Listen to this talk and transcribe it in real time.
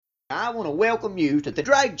I want to welcome you to the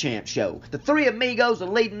Drag Champ Show. The three amigos are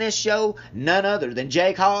leading this show, none other than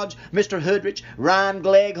Jake Hodge, Mr. Hoodrich, Ryan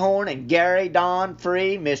Gleghorn, and Gary Don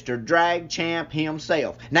Free, Mr. Drag Champ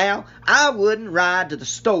himself. Now, I wouldn't ride to the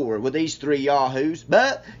store with these three yahoos,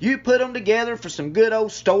 but you put them together for some good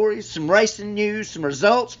old stories, some racing news, some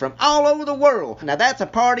results from all over the world. Now, that's a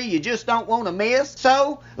party you just don't want to miss.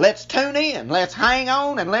 So, let's tune in, let's hang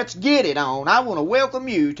on, and let's get it on. I want to welcome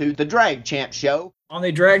you to the Drag Champ Show. On the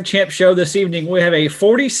Drag Champ Show this evening, we have a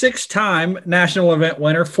 46-time national event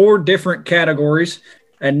winner, 4 different categories,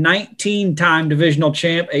 a 19-time divisional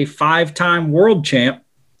champ, a 5-time world champ,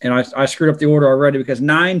 and I screwed up the order already because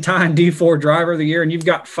 9-time D4 driver of the year, and you've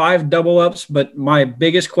got 5 double-ups. But my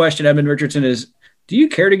biggest question, Edmond Richardson, is do you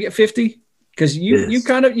care to get 50? Because you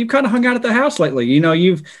kind of hung out at the house lately. You know,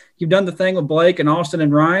 you've done the thing with Blake and Austin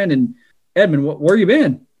and Ryan and Edmond. Where you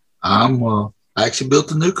been? I actually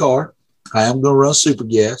built a new car. I am going to run super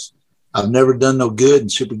gas. I've never done no good in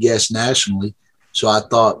super gas nationally. So I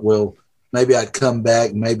thought, well, maybe I'd come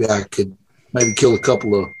back. Maybe I could kill a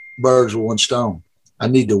couple of birds with one stone. I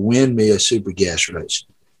need to win me a super gas race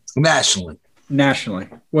nationally.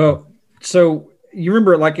 Well, so you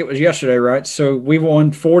remember it like it was yesterday, right? So we've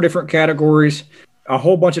won 4 different categories, a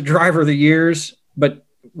whole bunch of driver of the years, but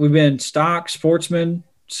we've been stock, sportsman,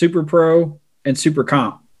 super pro, and super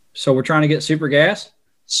comp. So we're trying to get super gas.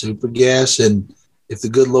 Super gas, and if the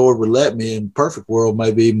good Lord would let me, in perfect world,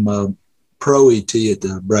 maybe even pro ET at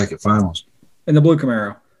the bracket finals. In the blue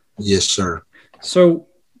Camaro? Yes, sir. So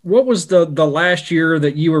what was the last year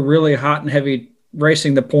that you were really hot and heavy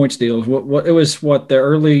racing the points deals? What it was the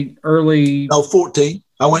early 14.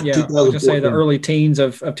 I went in 2014. I was going to say the early teens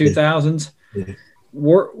of 2000s. Yeah.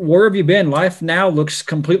 Where have you been? Life now looks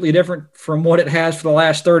completely different from what it has for the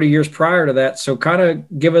last 30 years prior to that. So kind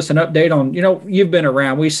of give us an update on, you've been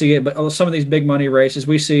around, we see it, but some of these big money races,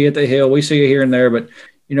 we see at the Hill, we see it here and there, but,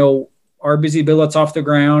 our busy billets off the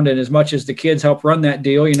ground. And as much as the kids help run that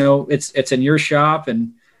deal, it's in your shop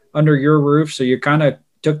and under your roof. So you kind of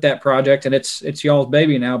took that project and it's y'all's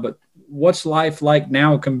baby now, but what's life like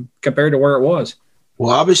now compared to where it was?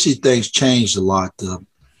 Well, obviously things changed a lot.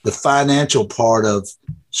 The financial part of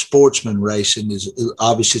sportsman racing is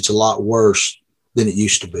obviously it's a lot worse than it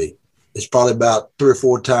used to be. It's probably about 3 or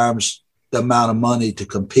 4 times the amount of money to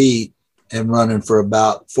compete and running for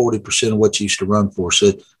about 40% of what you used to run for.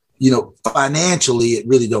 So, financially, it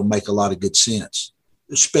really don't make a lot of good sense,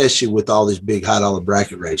 especially with all these big high dollar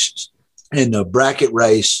bracket races. And the bracket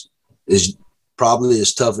race is probably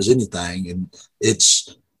as tough as anything. And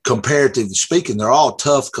it's, comparatively speaking, they're all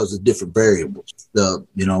tough because of different variables. The,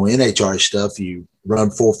 NHRA stuff, you run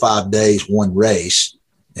 4 or 5 days, one race.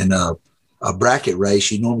 And a bracket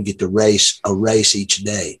race, you normally get to race a race each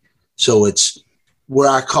day. So it's where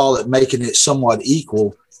I call it making it somewhat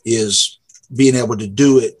equal is being able to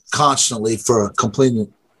do it constantly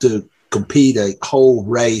to compete a whole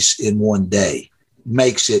race in one day.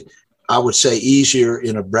 Makes it, I would say, easier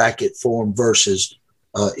in a bracket form versus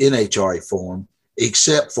NHRA form.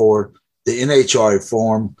 Except for the NHRA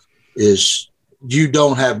form is you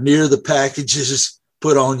don't have near the packages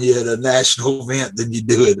put on you at a national event than you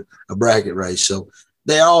do at a bracket race. So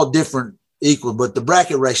they're all different equal, but the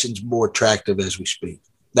bracket racing is more attractive as we speak.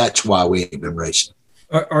 That's why we ain't been racing.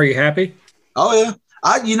 Are you happy? Oh, yeah.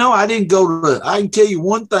 I didn't go to, I can tell you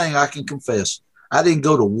one thing I can confess. I didn't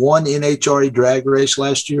go to one NHRA drag race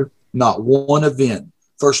last year, not one event.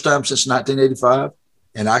 First time since 1985.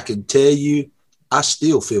 And I can tell you, I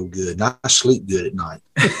still feel good and I sleep good at night.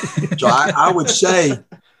 So I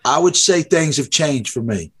would say things have changed for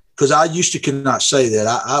me because I used to cannot say that.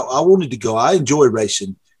 I wanted to go. I enjoy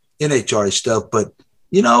racing NHRA stuff, but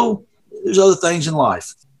there's other things in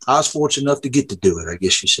life. I was fortunate enough to get to do it, I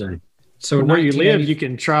guess you say. So where you live, you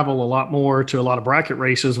can travel a lot more to a lot of bracket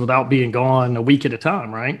races without being gone a week at a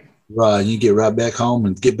time, right? Right. You get right back home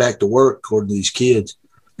and get back to work according to these kids.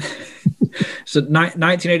 So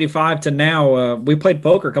 1985 to now, we played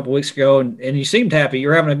poker a couple of weeks ago, and you seemed happy.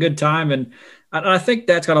 You're having a good time, and I think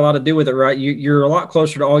that's got a lot to do with it, right? You're a lot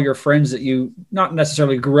closer to all your friends that you not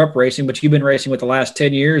necessarily grew up racing, but you've been racing with the last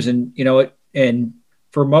 10 years, and and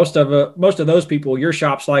for most of those people, your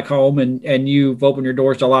shop's like home, and you've opened your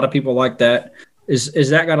doors to a lot of people like that. Is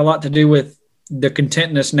that got a lot to do with the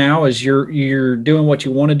contentness now as you're doing what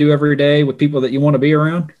you want to do every day with people that you want to be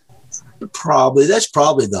around? That's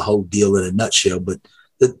probably the whole deal in a nutshell. But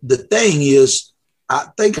the thing is, I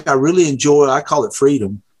think I really enjoy, I call it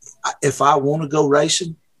freedom. If I want to go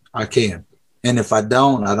racing, I can. And if I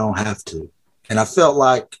don't, I don't have to. And I felt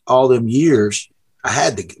like all them years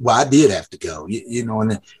I did have to go,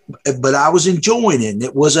 but I was enjoying it. And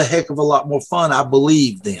it was a heck of a lot more fun, I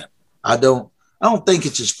believe then. I don't think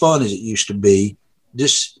it's as fun as it used to be.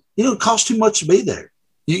 Just, it costs too much to be there.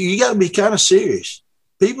 You got to be kind of serious.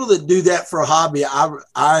 People that do that for a hobby, I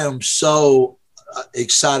am so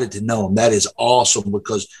excited to know them. That is awesome,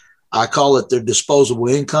 because I call it their disposable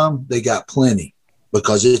income. They got plenty,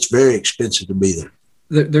 because it's very expensive to be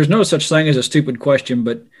there. There's no such thing as a stupid question,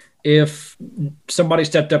 but if somebody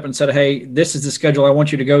stepped up and said, hey, this is the schedule I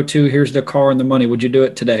want you to go to, here's the car and the money, would you do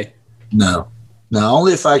it today? No,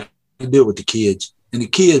 only if I can do it with the kids. And the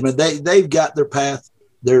kids, man, they've got their path.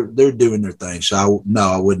 They're doing their thing. So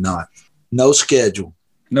I would not. No schedule.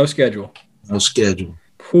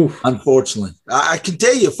 Whew. Unfortunately. I can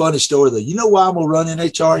tell you a funny story, though. You know why I'm going to run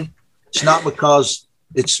NHRA? It's not because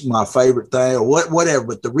it's my favorite thing or whatever,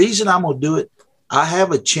 but the reason I'm going to do it, I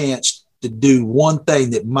have a chance to do one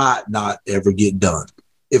thing that might not ever get done.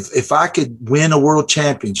 If I could win a world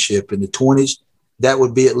championship in the 20s, that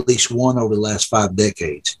would be at least one over the last 5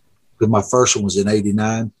 decades. Because my first one was in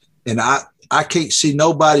 89. And I can't see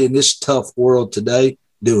nobody in this tough world today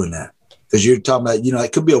doing that. Because you're talking about,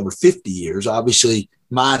 it could be over 50 years. Obviously,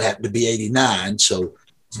 mine happened to be 89. So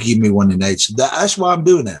give me one in 8. So that's why I'm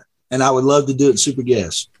doing that. And I would love to do it in super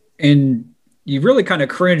gas. And you really kind of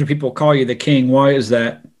cringe when people call you the king. Why is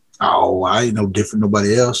that? Oh, I ain't no different than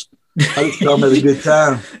nobody else. I just come at a good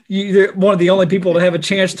time. You're one of the only people to have a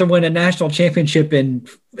chance to win a national championship in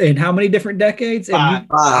how many different decades? And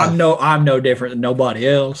I'm no different than nobody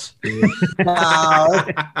else. Yeah. No,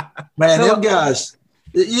 man, them guys,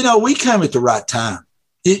 we came at the right time.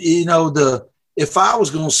 If I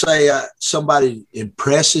was going to say somebody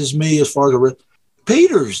impresses me as far as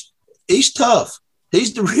Peters, he's tough.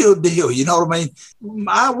 He's the real deal. You know what I mean?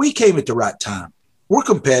 We came at the right time. We're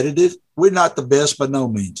competitive. We're not the best by no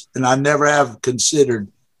means. And I never have considered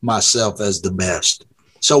myself as the best.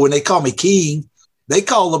 So when they call me king, they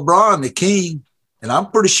call LeBron the king. And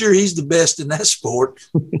I'm pretty sure he's the best in that sport.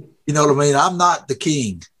 You know what I mean? I'm not the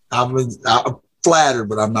king. I'm flattered,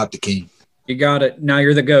 but I'm not the king. You got it. Now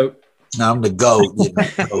you're the GOAT. Now I'm the GOAT.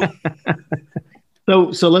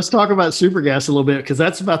 So let's talk about super gas a little bit, because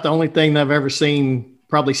that's about the only thing that I've ever seen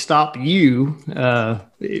probably stop you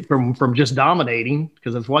from just dominating,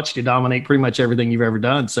 because I've watched you dominate pretty much everything you've ever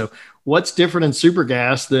done. So what's different in super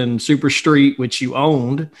gas than super street, which you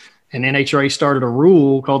owned, and NHRA started a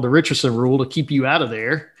rule called the Richardson rule to keep you out of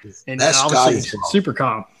there? And that's obviously super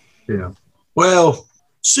comp. Yeah. Well,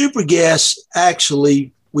 super gas,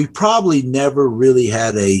 actually, we probably never really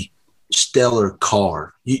had a stellar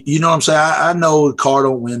car. You know what I'm saying? I know the car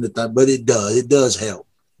don't win the thing, but it does. It does help.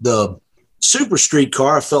 The super street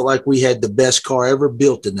car, I felt like we had the best car ever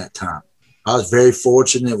built in that time. I was very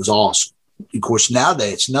fortunate. It was awesome. Of course,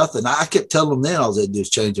 nowadays it's nothing. I kept telling them then all they do is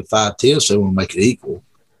change the 510 so they want to make it equal.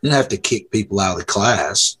 You didn't have to kick people out of the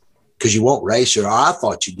class because you won't race, or I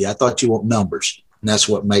thought you did. I thought you want numbers. And that's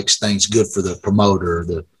what makes things good for the promoter or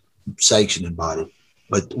the sanctioning body.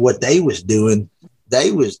 But what they was doing,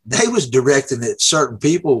 they was directing it at certain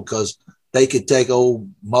people because they could take old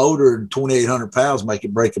motor and 2,800 pounds, make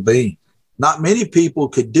it break a beam. Not many people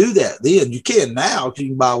could do that then. You can now because you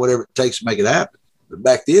can buy whatever it takes to make it happen. But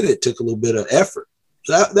back then it took a little bit of effort.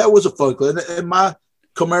 So that was a fun club. And my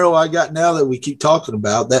Camaro I got now that we keep talking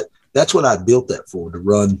about, that's what I built that for, to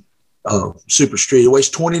run super street. It weighs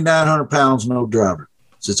 2,900 pounds, no driver.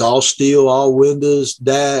 So it's all steel, all windows,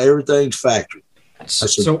 everything's factory.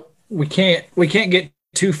 So we can't get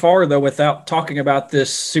too far though without talking about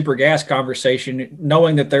this super gas conversation,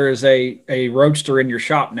 knowing that there is a roadster in your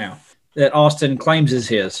shop now that Austin claims is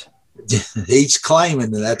his. He's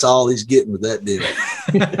claiming that that's all he's getting with that deal.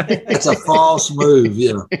 It's a false move,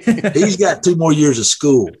 He's got 2 more years of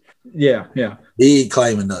school. Yeah. He ain't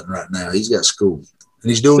claiming nothing right now. He's got school, and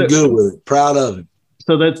he's doing good with it. Proud of him.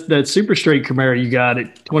 So that super straight Camaro you got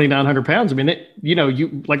at 2,900 pounds. I mean,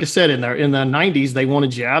 you like I said, in the 90s, they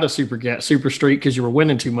wanted you out of super street because you were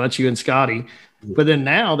winning too much, you and Scotty. But then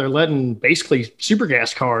now they're letting basically super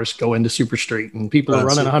gas cars go into super street, and people are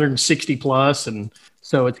running 160 plus. And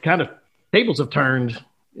so it's kind of, tables have turned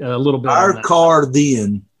a little bit. Our car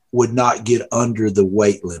then would not get under the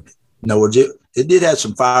weight limit. In other words, it did have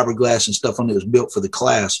some fiberglass and stuff on it that was built for the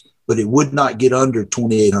class, but it would not get under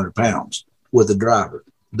 2,800 pounds with a driver.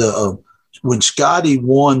 When Scotty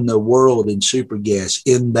won the world in super gas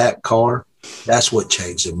in that car, that's what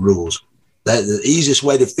changed the rules. That the easiest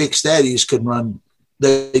way to fix that is couldn't run.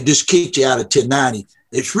 They just kicked you out of 1090.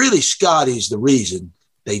 It's really Scotty's the reason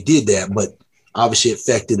they did that, but obviously it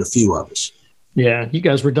affected a few of us. Yeah, you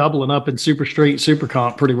guys were doubling up in super street, super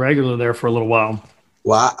comp pretty regular there for a little while.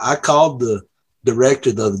 Well, I called the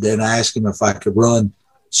director the other day and I asked him if I could run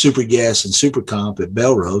super gas and super comp at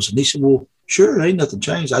Belrose, and he said, "Well, Sure, ain't nothing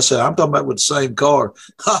changed. I said, I'm talking about with the same car.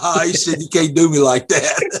 He said, you can't do me like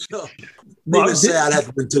that. Needless to say, I'd have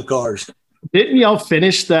to bring 2 cars. Didn't y'all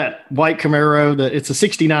finish that white Camaro? It's a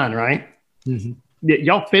 69, right? Mm-hmm.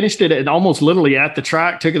 Y'all finished it at almost literally at the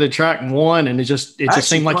track, took it to the track and won, and it just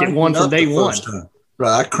seemed like it won from day one.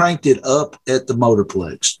 Right, I cranked it up at the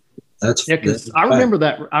Motorplex. Because I remember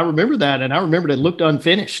that. And I remember that it looked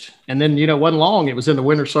unfinished. And then, wasn't long. It was in the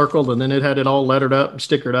winner's circle, and then it had it all lettered up and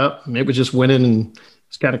stickered up, and it was just winning, and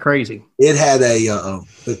it's kind of crazy. It had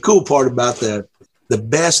the cool part about that, the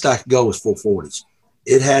best I could go was 440s.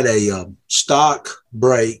 It had a stock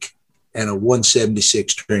brake and a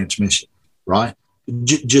 176 transmission, right?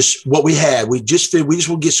 Just what we had. We just want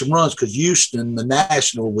to get some runs because Houston, the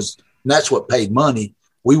National and that's what paid money.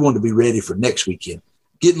 We wanted to be ready for next weekend.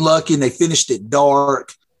 Getting lucky, and they finished it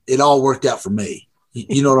dark. It all worked out for me.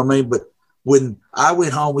 You know what I mean? But when I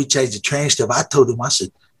went home, we changed the trans stuff. I told them, I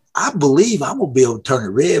said, I believe I'm going to be able to turn it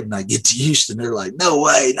red when I get to Houston. They're like, no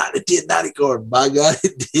way, not the 1090 car. By God,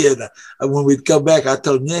 it did. And when we'd come back, I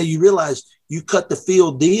told them, yeah, you realize you cut the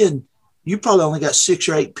field in, you probably only got 6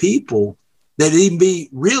 or 8 people that even be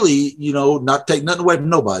really, not take nothing away from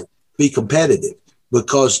nobody, be competitive,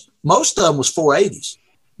 because most of them was 480s.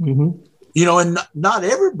 Mm-hmm. And not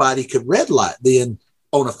everybody could red light then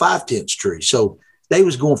on a 5/10 tree. So they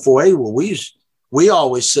was going 480. Well, we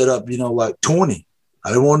always set up, like 20. I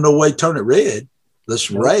didn't want no way to turn it red. Let's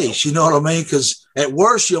race, you know what I mean? Because at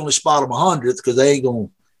worst, you only spot them 100th because they ain't going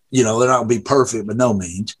to, they're not going to be perfect by no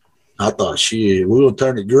means. I thought, shit, we're going to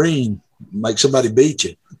turn it green, make somebody beat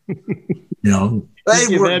you.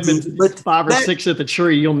 They were, but 5 or 6 at the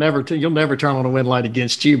tree, you'll never turn on a wind light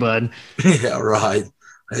against you, bud. Yeah, right.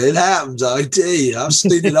 It happens. I tell you, I've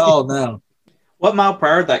seen it all now. What mile per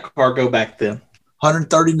hour did that car go back then?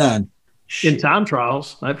 139. In time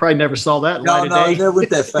trials. I probably never saw that. No, it never went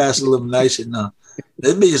that fast elimination. No,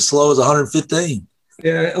 it'd be as slow as 115.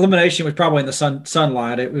 Yeah, elimination was probably in the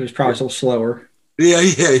sunlight. It was probably a little slower. Yeah,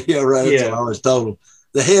 right. That's what I always told them.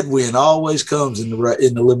 The headwind always comes in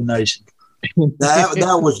elimination.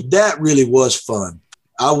 That really was fun.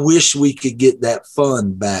 I wish we could get that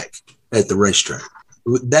fun back at the racetrack.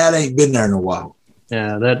 That ain't been there in a while.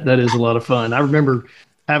 Yeah, that is a lot of fun. I remember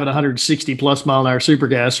having a 160 plus mile an hour super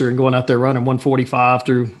gasser and going out there running 145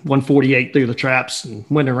 through 148 through the traps and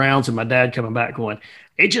winning rounds, and my dad coming back going,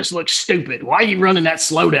 it just looks stupid. Why are you running that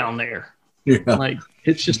slow down there? Yeah. Like,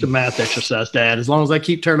 it's just a math exercise, Dad. As long as I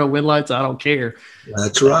keep turning on wind lights, I don't care.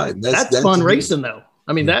 That's right. That's fun racing, though.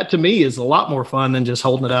 I mean, that to me is a lot more fun than just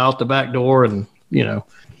holding it out the back door and,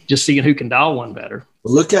 just seeing who can dial one better.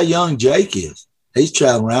 Well, look how young Jake is. He's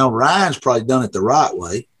traveling around. Ryan's probably done it the right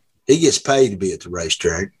way. He gets paid to be at the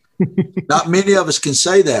racetrack. Not many of us can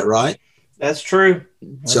say that, right? That's true.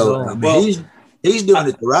 So, he's doing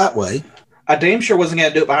it the right way. I damn sure wasn't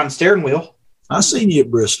going to do it behind the steering wheel. I seen you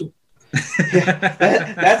at Bristol.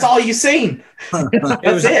 That's all you seen.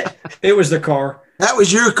 That's it. It was the car. That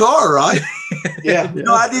was your car, right? Yeah.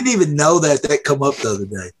 I didn't even know that come up the other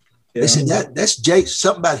day. Yeah. They said that's Jake.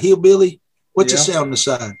 Something about hillbilly. What's it say on the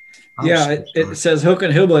side? It says Hook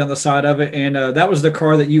and Hillbilly on the side of it, and that was the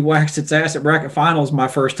car that you waxed its ass at bracket finals my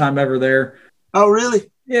first time ever there. Oh, really?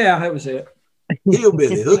 Yeah, that was it.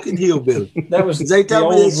 Hillbilly, Hook and Hillbilly. That was they tell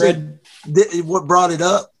me what brought it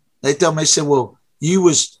up. They told me, they said, well, you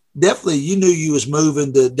knew you was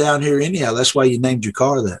moving down here anyhow. That's why you named your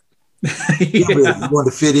car that. You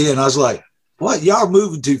wanted to fit in. I was like, what? Y'all are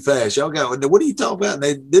moving too fast. Y'all got, what are you talking about?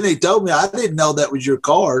 And then they told me, I didn't know that was your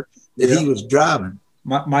car that he was driving.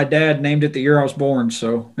 My dad named it the year I was born,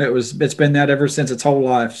 so it's been that ever since its whole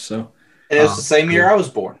life. So it was the same year I was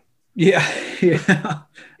born. Yeah.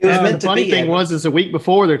 It was meant the funny thing is a week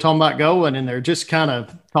before they're talking about going, and they're just kind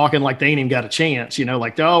of talking like they ain't even got a chance,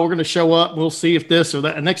 like, oh, we're going to show up, we'll see if this or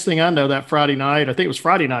that. And next thing I know, that Friday night, I think it was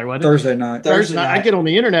Friday night, wasn't it? Thursday night. I get on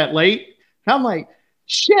the internet late. I'm like,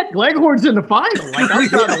 shit, Leghorn's in the final. Like, I'm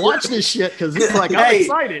trying to watch this shit because it's like, I'm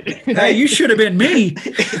excited. Hey, you should have been me.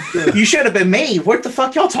 You should have been me. What the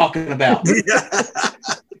fuck y'all talking about?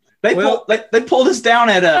 They pulled us down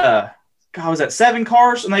at was that 7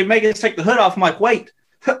 cars, and they make us take the hood off. I'm like, wait,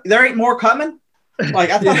 there ain't more coming? Like,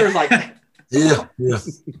 I thought there was like Yeah.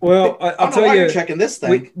 Well, I'll tell you, checking this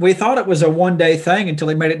thing. We thought it was a one-day thing until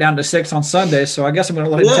he made it down to 6 on Sunday. So I guess I'm going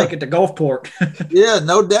to let him take it to Gulfport. Yeah,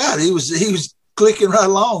 no doubt. He was clicking right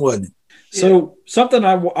along, wasn't he? So something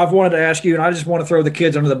I've wanted to ask you, and I just want to throw the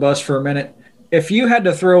kids under the bus for a minute. If you had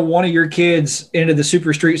to throw one of your kids into the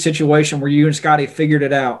Super Street situation where you and Scotty figured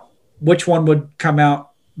it out, which one would come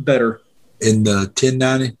out better? In the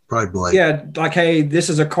 1090, probably Blake. Yeah, like, hey, this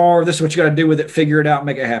is a car. This is what you got to do with it. Figure it out.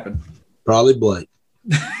 Make it happen. Probably Blake.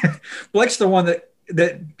 Blake's the one that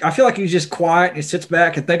I feel like he's just quiet and he sits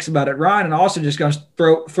back and thinks about it. Ryan and Austin just going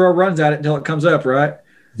to throw runs at it until it comes up, right?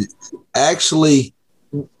 Actually,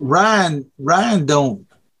 Ryan don't.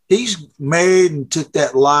 He's married and took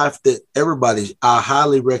that life that I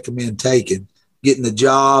highly recommend taking, getting the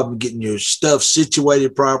job, getting your stuff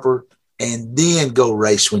situated proper, and then go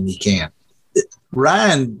race when you can.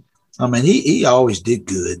 Ryan, I mean, he always did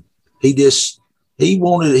good. He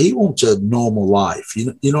wants a normal life.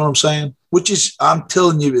 You know what I'm saying? Which is, I'm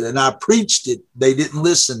telling you, and I preached it. They didn't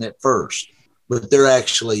listen at first, but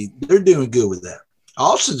they're doing good with that.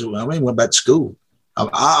 Austin's, went back to school.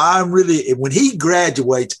 I'm really, when he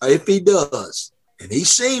graduates, if he does, and he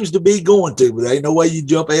seems to be going to, but there ain't no way you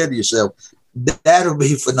jump ahead of yourself, that'll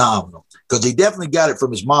be phenomenal, because he definitely got it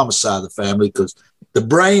from his mama's side of the family, because the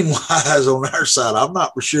brain wise on our side, I'm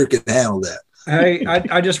not for sure can handle that. Hey,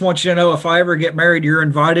 I just want you to know, if I ever get married, you're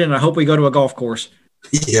invited, and I hope we go to a golf course.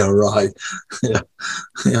 Yeah, right.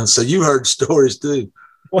 Yeah. So you heard stories too.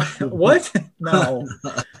 What? No.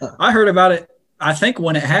 I heard about it, I think,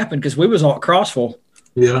 when it happened, because we was all at Crossville.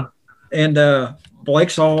 Yeah. And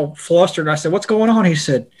Blake's all flustered. I said, "What's going on?" He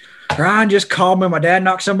said, "Ryan just called me. My dad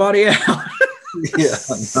knocked somebody out." Yeah.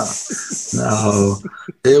 No.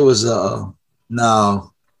 It was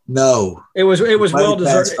no. It was well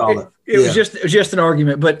deserved. It was just an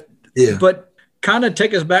argument, but kind of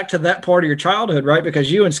take us back to that part of your childhood, right?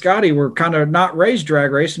 Because you and Scotty were kind of not raised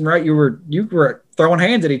drag racing, right? You were throwing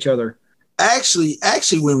hands at each other. Actually,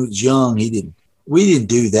 when we was young, we didn't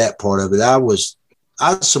do that part of it. I was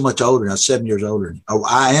so much older now, 7 years older.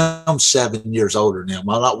 I am 7 years older now.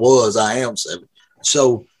 I am 7.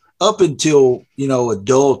 So up until,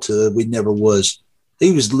 adulthood, we never was.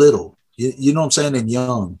 He was little, you know what I'm saying, and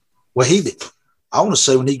young. Well, I want to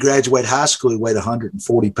say when he graduated high school, he weighed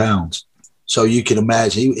 140 pounds. So you can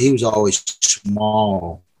imagine he was always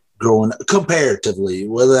small growing comparatively,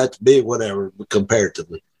 whether that's big, whatever, but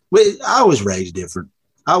comparatively. I was raised different.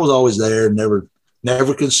 I was always there, never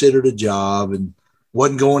considered a job, and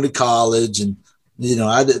wasn't going to college. And,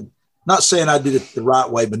 I did not saying I did it the right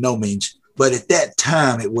way, by no means, but at that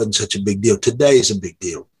time, it wasn't such a big deal. Today is a big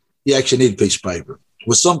deal. You actually need a piece of paper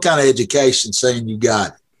with some kind of education saying you got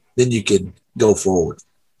it. Then you can go forward.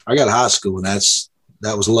 I got high school, and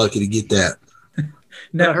that was lucky to get that.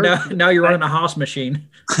 Now you're running a Haas machine.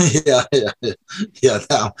 Yeah.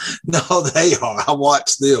 No, they are. I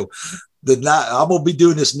watch them. I'm gonna be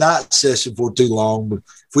doing this night session for too long, but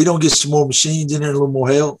if we don't get some more machines in there and a little more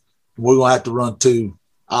help, we're gonna have to run two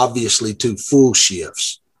full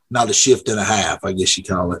shifts, not a shift and a half, I guess you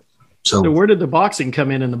call it. So where did the boxing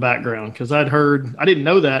come in the background? Because I didn't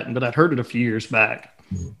know that, but I'd heard it a few years back.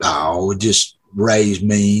 Oh, just raised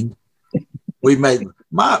mean. We made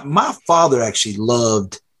my father actually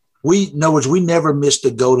loved. We never missed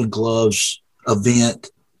a Golden Gloves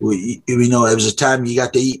event. It was a time you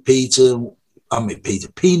got to eat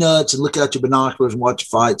peanuts, and look out your binoculars and watch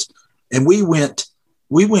fights. And we went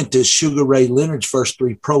to Sugar Ray Leonard's first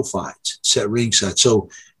 3 pro fights, set ringside. So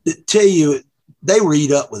to tell you, they were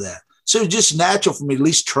eat up with that. So it was just natural for me to at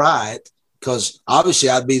least try it, because obviously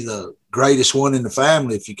I'd be the greatest one in the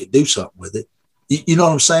family if you could do something with it. You know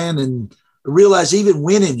what I'm saying? And I realized even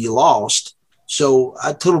winning, you lost. So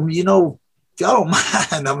I told him, if y'all don't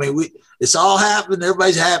mind, it's all happening.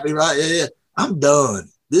 Everybody's happy, right? Yeah. I'm done.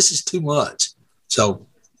 This is too much. So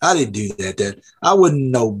I didn't do that. I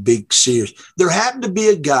wasn't no big serious. There happened to be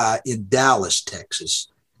a guy in Dallas, Texas,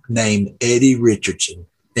 named Eddie Richardson,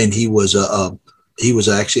 and he was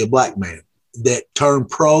actually a black man that turned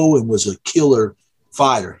pro and was a killer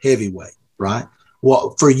fighter, heavyweight, right?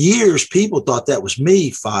 Well, for years, people thought that was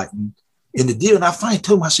me fighting in the deal. And I finally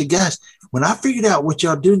told them, I said, guys, when I figured out what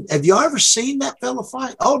y'all doing, have y'all ever seen that fella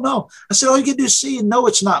fight? Oh, no. I said, all you can do is see and know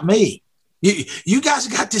it's not me. You guys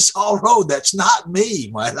got this all road. That's not me,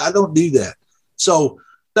 man. I don't do that. So,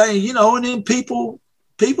 and then people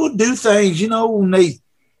do things, when they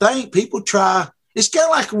think, people try. It's kind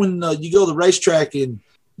of like when you go to the racetrack and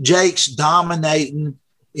Jake's dominating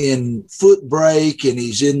in foot brake and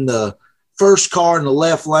he's in the first car in the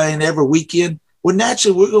left lane every weekend. Well,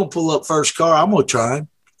 naturally, we're going to pull up first car. I'm going to try him.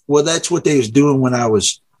 Well, that's what they was doing when I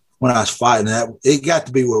was fighting. That it got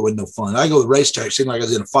to be where it wasn't no fun. I go to the racetrack, it seemed like I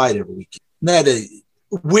was in a fight every weekend. Now,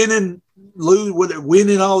 winning, losing,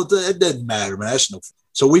 winning all the time, it doesn't matter, man. That's no fun.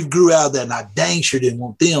 So we grew out of that, and I dang sure didn't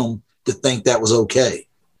want them to think that was okay.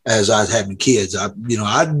 As I was having kids, I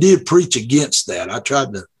did preach against that. I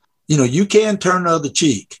tried to, you can turn the other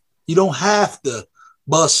cheek. You don't have to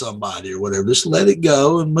bust somebody or whatever. Just let it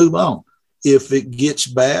go and move on. If it gets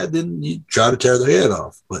bad, then you try to tear their head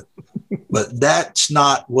off. But that's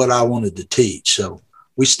not what I wanted to teach. So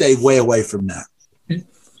we stayed way away from that.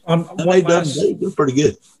 They're pretty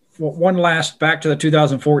good. One last back to the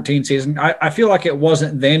 2014 season. I feel like it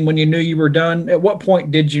wasn't then when you knew you were done. At what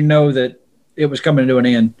point did you know that it was coming to an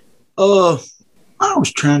end? I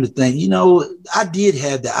was trying to think. I did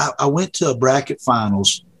have that. I went to a bracket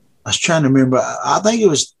finals. I was trying to remember. I think it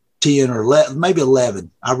was 10 or 11, maybe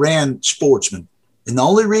 11. I ran Sportsman. And the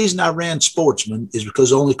only reason I ran Sportsman is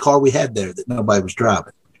because the only car we had there that nobody was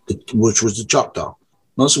driving, which was the Choctaw.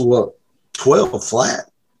 Most of 12 flat.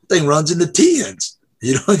 The thing runs in the 10s.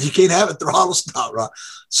 You can't have a throttle stop, right?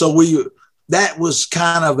 So that was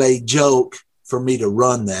kind of a joke for me to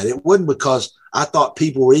run that. It wasn't because I thought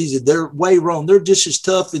people were easy. They're way wrong. They're just as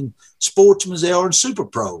tough in Sportsman as they are in Super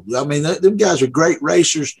Pro. I mean, them guys are great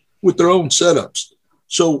racers with their own setups.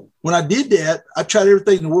 So when I did that, I tried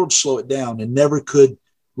everything in the world to slow it down and never could,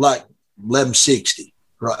 like 1160,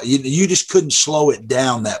 right? You just couldn't slow it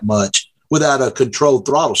down that much without a controlled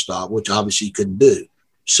throttle stop, which obviously you couldn't do.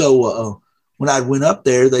 So when I went up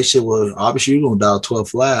there, they said, well, obviously you're going to dial 12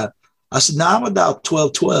 flat. I said, no, I'm going to dial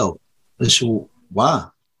 1212. They said, well, why?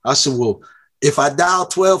 I said, well, if I dial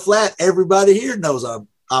 12 flat, everybody here knows I'm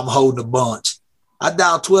holding a bunch. I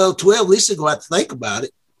dial 1212, at least they're going to have to think about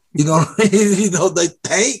it. You know what I mean? They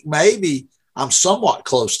think maybe I'm somewhat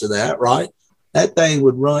close to that, right? That thing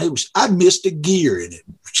would run. I missed a gear in it,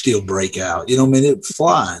 still break out. It was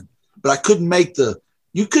flying. But I couldn't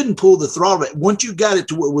you couldn't pull the throttle. Once you got it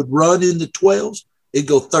to where it would run in the 12s, it'd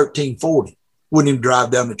go 1340. Wouldn't even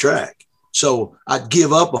drive down the track. So I'd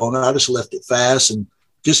give up on it. I just left it fast and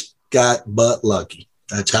just got butt lucky.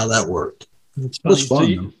 That's how that worked. It was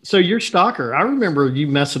fun. So your stocker, I remember you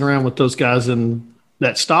messing around with those guys in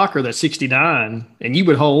that stocker, that 69, and you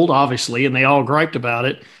would hold, obviously, and they all griped about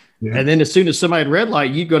it. Yeah. And then as soon as somebody had red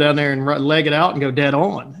light, you'd go down there and leg it out and go dead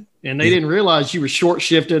on. And they didn't realize you were short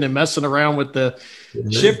shifting and messing around with the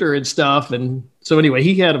shifter and stuff. And so anyway,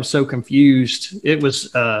 he had them so confused. It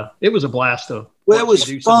was a blast though. Well, it was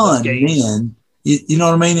fun, man. You know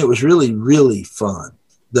what I mean? It was really, really fun.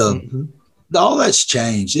 All that's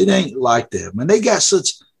changed. It ain't like that, man. They got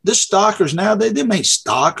the stockers now. They make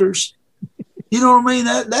stockers. You know what I mean?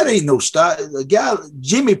 That ain't no stock. The guy,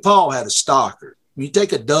 Jimmy Paul, had a stocker. You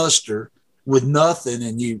take a Duster with nothing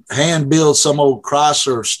and you hand build some old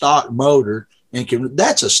Chrysler stock motor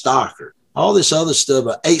that's a stocker. All this other stuff,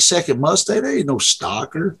 an 8-second Mustang, there ain't no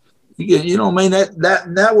stocker. You know what I mean? That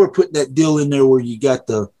now we're putting that deal in there where you got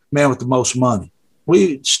the man with the most money.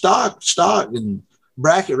 We stock and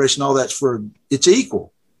bracket racing, all it's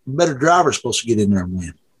equal. The better driver's supposed to get in there and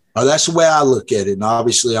win. That's the way I look at it. And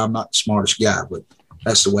obviously I'm not the smartest guy, but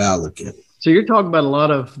that's the way I look at it. So you're talking about a lot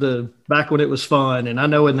of back when it was fun. And I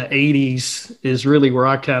know in the 80s is really where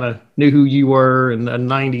I kind of knew who you were, in the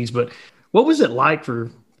 90s. But what was it like for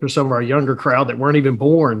some of our younger crowd that weren't even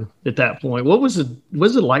born at that point? What was it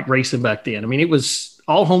like racing back then? I mean, it was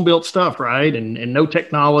all home built stuff, right? And no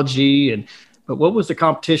technology. But what was the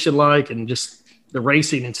competition like, and just the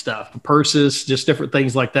racing and stuff, the purses, just different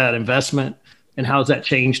things like that, investment, and how's that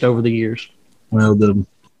changed over the years? Well,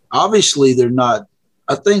 obviously they're not.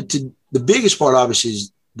 I think the biggest part, obviously,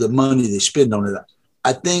 is the money they spend on it.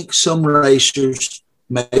 I think some racers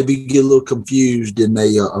maybe get a little confused, and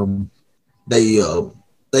they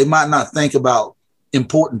might not think about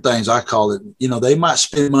important things. I call it. They might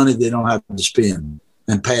spend money they don't have to spend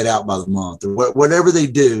and pay it out by the month or whatever they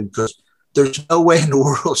do, because there's no way in the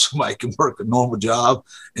world somebody can work a normal job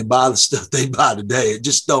and buy the stuff they buy today. It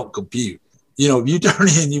just don't compute. If you turn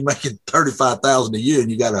in, you're making $35,000 a year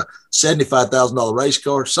and you got a $75,000 race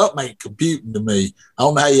car, something ain't computing to me. I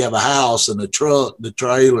don't know how you have a house and a truck, the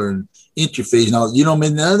trailer and entry fees and all. I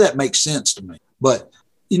mean, none of that makes sense to me. But,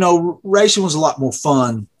 racing was a lot more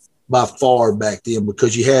fun by far back then,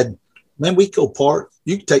 because you had, we go park.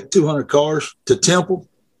 You could take 200 cars to Temple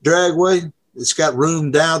Dragway. It's got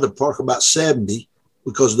room down to park about 70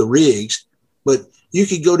 because of the rigs. But you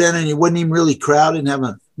could go down and it wasn't even really crowded and have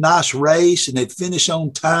a nice race, and they'd finish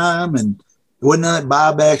on time, and it wasn't none of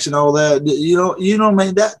buybacks and all that. You know what I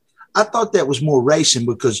mean? That I thought that was more racing,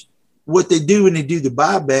 because what they do when they do the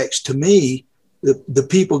buybacks, to me, the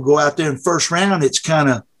people go out there in first round.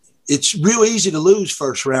 It's real easy to lose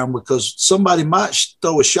first round, because somebody might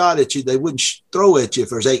throw a shot at you. They wouldn't throw at you if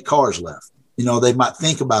there's 8 cars left. They might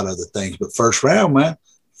think about other things, but first round, man,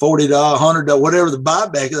 $40, $100, whatever the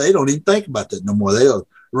buyback, they don't even think about that no more. They'll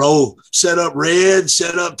roll, set up red,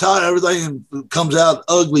 set up tight, everything comes out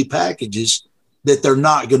ugly packages that they're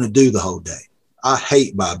not going to do the whole day. I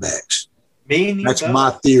hate buybacks. That's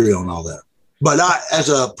my theory on all that. But as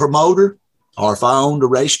a promoter, or if I owned a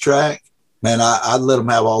racetrack, man, I'd let them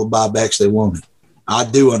have all the buybacks they wanted. I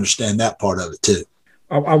do understand that part of it too.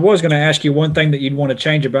 I was going to ask you one thing that you'd want to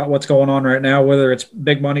change about what's going on right now, whether it's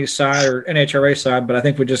big money side or NHRA side, but I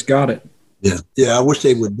think we just got it. Yeah. I wish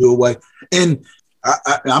they would do away. And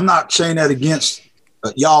I'm not saying that against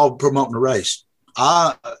y'all promoting the race.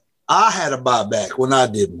 I had a buyback when I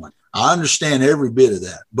did one. I understand every bit of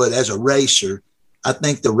that. But as a racer, I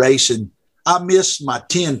think the racing, I miss my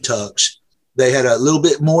 10 tucks. They had a little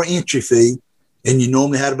bit more entry fee, and you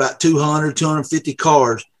normally had about 200, 250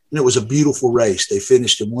 cars. And it was a beautiful race. They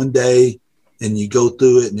finished in one day, and you go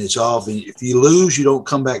through it, and it's off. And if you lose, you don't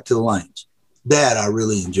come back to the lanes. That I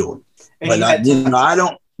really enjoyed. But I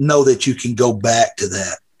don't know that you can go back to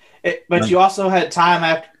that. But you also had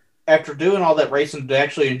time after doing all that racing to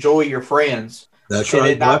actually enjoy your friends. That's right.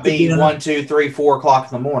 And it not be 1, 2, 3, 4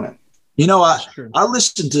 o'clock in the morning. You know, I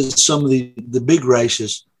listened to some of the big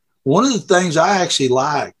races. One of the things I actually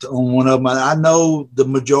liked on one of them, I know the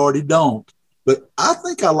majority don't, but I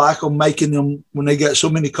think I like them making them, when they got so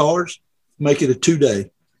many cars, make it a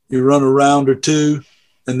 2-day. You run a round or two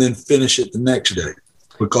and then finish it the next day.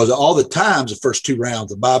 Because all the times, the first 2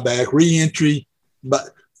 rounds, the buyback, re-entry, but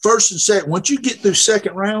first and second, once you get through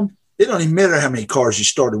second round, it don't even matter how many cars you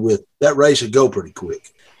started with. That race would go pretty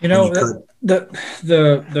quick. You know,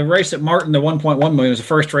 the race at Martin, the 1.1 million, was the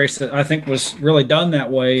first race that I think was really done that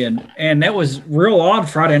way. And that was real odd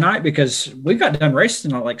Friday night because we got done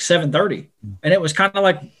racing at like 7:30. And it was kind of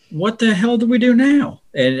like, what the hell do we do now?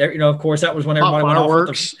 And, you know, of course, that was when everybody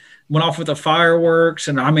went off with the fireworks.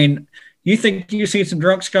 And, I mean, you think you see some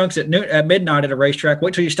drunk skunks at midnight at a racetrack,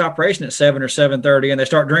 wait till you stop racing at 7 or 7:30 and they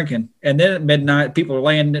start drinking. And then at midnight, people are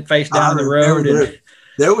laying face down the road.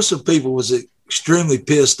 There was some people was extremely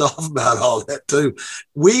pissed off about all that too.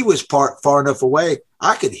 We was parked far enough away.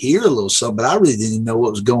 I could hear a little something, but I really didn't even know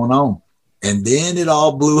what was going on. And then it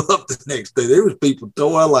all blew up the next day. There was people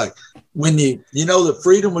throwing like, when you know, the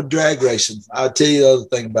freedom of drag racing. I'll tell you the other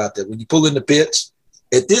thing about that. When you pull in the pits,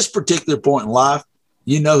 at this particular point in life,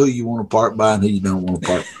 you know who you want to park by and who you don't want to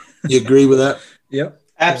park. You agree with that? Yep.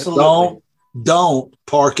 Absolutely. Don't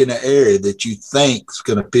park in an area that you think is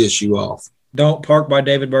going to piss you off. Don't park by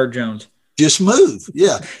David Bird Jones. Just move.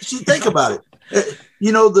 Yeah. Just think about it.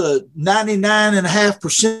 You know, the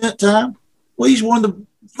 99.5% time, well, he's one of the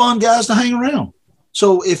fun guys to hang around.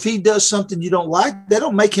 So if he does something you don't like, that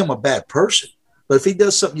don't make him a bad person. But if he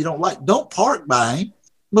does something you don't like, don't park by him.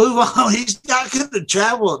 Move on. He's not going to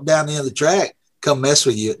travel down the end of the track, come mess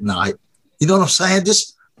with you at night. You know what I'm saying?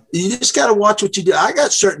 You just got to watch what you do. I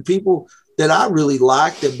got certain people that I really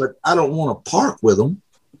like, but I don't want to park with them.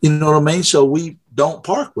 You know what I mean? So we don't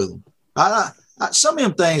park with them. Some of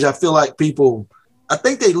them things I feel like people, I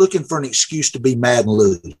think they're looking for an excuse to be mad and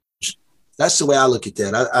lose. That's the way I look at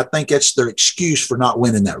that. I think that's their excuse for not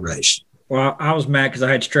winning that race. Well, I was mad because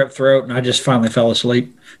I had strep throat and I just finally fell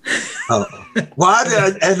asleep. Well,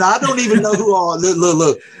 I don't even know who all.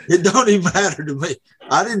 Look, it don't even matter to me.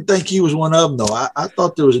 I didn't think he was one of them, though. I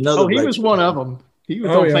thought there was another. Oh, he was one of them. He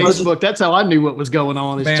was on Facebook. That's how I knew what was going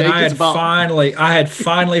on. Man, I had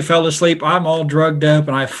finally fell asleep. I'm all drugged up,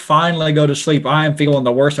 and I finally go to sleep. I am feeling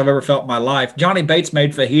the worst I've ever felt in my life. Johnny Bates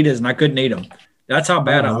made fajitas, and I couldn't eat them. That's how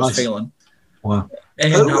bad I was feeling. Wow.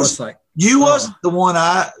 And I was like, you wasn't the one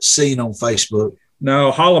I seen on Facebook.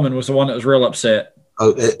 No, Holloman was the one that was real upset.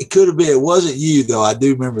 Oh, it could have been. It wasn't you, though. I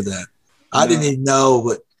do remember that. I didn't even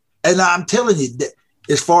know, and I'm telling you, that,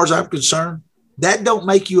 as far as I'm concerned, that don't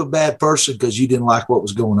make you a bad person because you didn't like what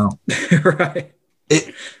was going on. Right.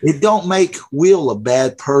 It don't make Will a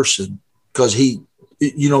bad person because he,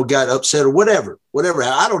 got upset or whatever.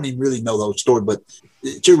 I don't even really know those stories, but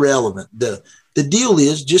it's irrelevant. The deal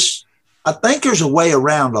is just, I think there's a way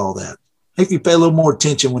around all that. If you pay a little more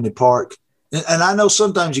attention when you park, and I know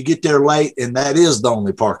sometimes you get there late and that is the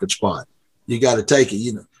only parking spot. You got to take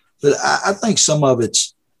it, But I think some of it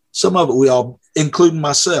we all, including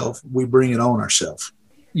myself, we bring it on ourselves.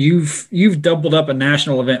 You've doubled up a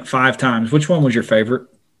national event 5 times. Which one was your favorite?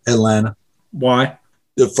 Atlanta. Why?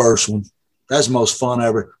 The first one. That's the most fun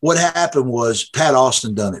ever. What happened was Pat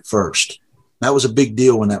Austin done it first. That was a big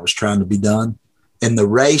deal when that was trying to be done. And the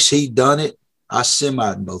race he done it, I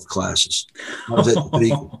semied in both classes. I was at the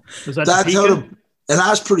peak. Was that so I told him, and I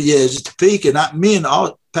was pretty, it's at the peak. And me and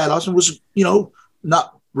Pat Austin was,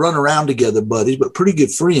 not run around together buddies, but pretty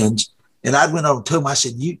good friends. And I went over and told him, I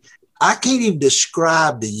said, I can't even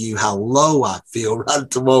describe to you how low I feel right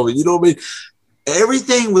at the moment. You know what I mean?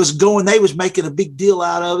 Everything was going, they was making a big deal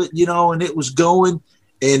out of it, and it was going.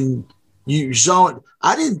 And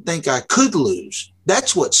I didn't think I could lose.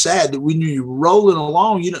 That's what's sad, that when you're rolling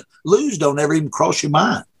along, lose don't ever even cross your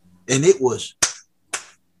mind. And it was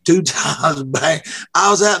 2 times back. I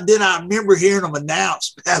was out, and then I remember hearing them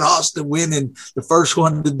announce Pat Austin winning the first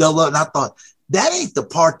one to double up, and I thought, that ain't the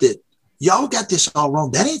part that y'all got this all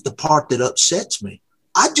wrong. That ain't the part that upsets me.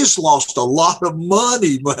 I just lost a lot of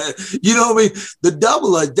money, man. You know what I mean? The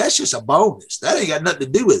double up, that's just a bonus. That ain't got nothing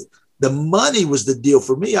to do with it. The money was the deal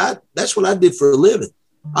for me. That's what I did for a living.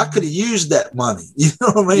 I could have used that money. You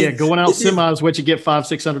know what I mean? Yeah, going out semis, what you get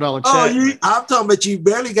 $500-$600 check. I'm talking about you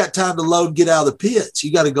barely got time to load and get out of the pits.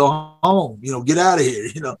 You got to go home, get out of here,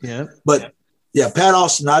 Yeah. But yeah, Pat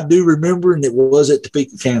Austin, I do remember, and it was at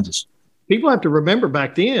Topeka, Kansas. People have to remember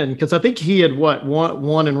back then, because I think he had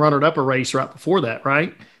won and runner up a race right before that,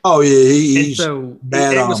 right? Oh yeah, he's so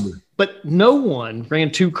bad on. But no one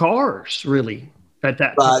ran 2 cars really at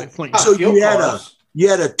that point. So you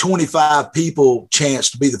had a 25 people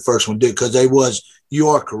chance to be the first one, because you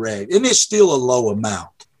are correct. And it's still a low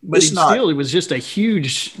amount. But it was just a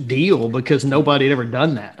huge deal because nobody had ever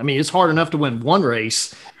done that. I mean, it's hard enough to win 1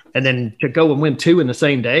 race, and then to go and win 2 in the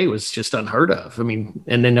same day was just unheard of. I mean,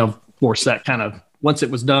 and then of course that kind of, once it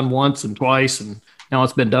was done once and twice, and now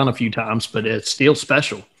it's been done a few times, but it's still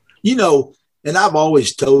special. And I've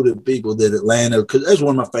always told people that Atlanta, because that's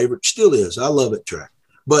one of my favorites, still is. I love it track.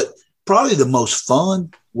 But probably the most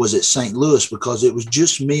fun was at St. Louis, because it was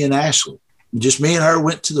just me and Ashley. Just me and her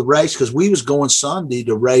went to the race, because we was going Sunday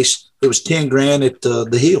to race. It was 10 grand at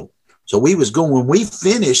the Hill. So we was going, when we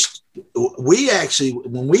finished,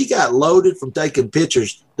 when we got loaded from taking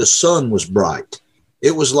pictures, the sun was bright.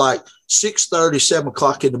 It was like 6:30, 7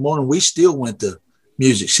 o'clock in the morning. We still went to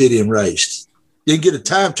Music City and raced. Didn't get a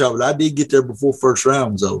time trial, but I did get there before first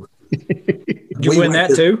round was over. Did you win that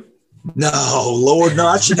too? No, Lord, no.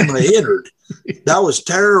 I shouldn't have entered. That was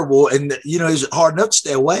terrible. And, it's hard enough to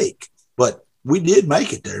stay awake. But we did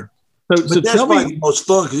make it there. But that's probably the most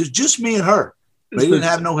fun, because it's just me and her. We didn't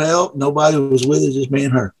have no help. Nobody was with us, just me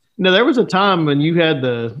and her. Now, there was a time when you had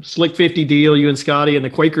the Slick 50 deal, you and Scotty, and the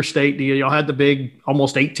Quaker State deal. Y'all had the big,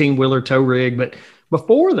 almost 18-wheeler tow rig. But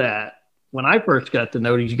before that, when I first got to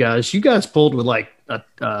know you guys pulled with like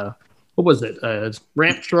a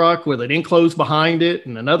ramp truck with an enclosed behind it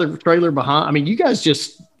and another trailer behind. I mean, you guys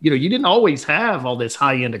just, you didn't always have all this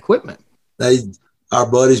high-end equipment. Our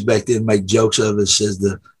buddies back then make jokes of it, says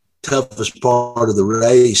the toughest part of the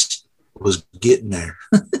race was getting there.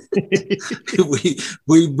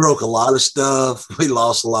 we broke a lot of stuff. We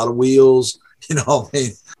lost a lot of wheels.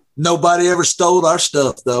 Nobody ever stole our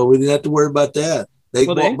stuff, though. We didn't have to worry about that. They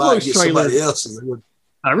walked by and get somebody else.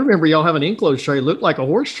 I remember y'all have an enclosed trailer. It looked like a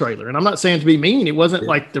horse trailer. And I'm not saying to be mean. It wasn't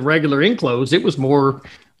like the regular enclosed. It was more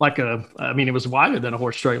like it was wider than a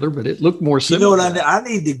horse trailer, but it looked more similar. You know what I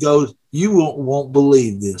need to go? You won't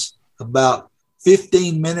believe this. About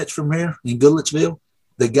 15 minutes from here in Goodlettsville,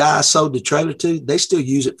 the guy I sold the trailer to, they still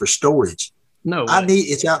use it for storage. No,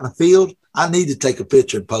 it's out in the field. I need to take a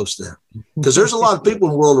picture and post that, because there's a lot of people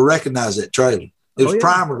in the world who recognize that trailer. It was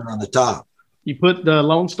primer on the top. You put the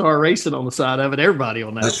Lone Star Racing on the side of it, everybody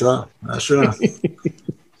will know. That's right.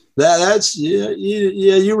 That's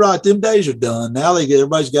you're right. Them days are done. Now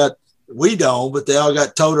everybody's got, we don't, but they all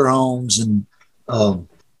got toter homes and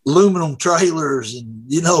aluminum trailers and,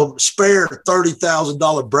 spare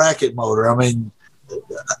 $30,000 bracket motor. I mean,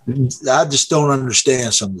 I just don't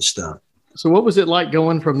understand some of the stuff. So what was it like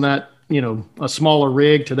going from that, a smaller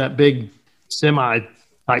rig to that big semi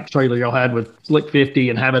type trailer y'all had with Slick 50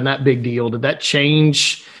 and having that big deal? Did that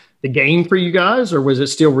change the game for you guys, or was it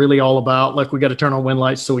still really all about, like, we got to turn on wind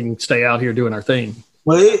lights so we can stay out here doing our thing?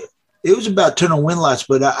 Well, it was about turning on wind lights,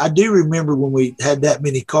 but I do remember when we had that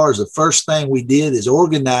many cars, the first thing we did is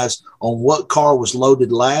organize on what car was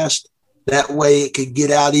loaded last. That way it could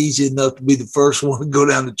get out easy enough to be the first one to go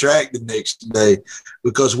down the track the next day,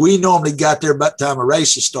 because we normally got there about the time a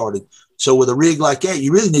race has started. So with a rig like that,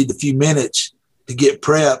 you really need a few minutes to get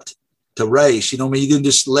prepped to race. You didn't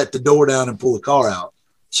just let the door down and pull the car out.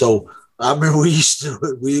 So I remember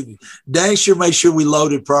we dang sure made sure we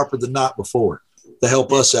loaded proper the night before to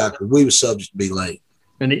help us out, because we were subject to be late.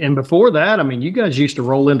 And before that, I mean, you guys used to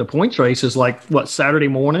roll into points races like Saturday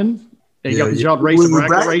morning? Y'all race a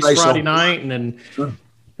bracket race Friday night, and then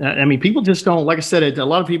I mean, people just don't, like I said, a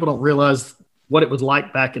lot of people don't realize what it was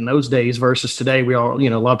like back in those days versus today. We all, a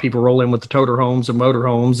lot of people roll in with the toter homes and motor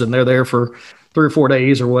homes, and they're there for 3 or 4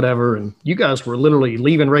 days or whatever. And you guys were literally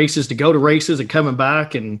leaving races to go to races and coming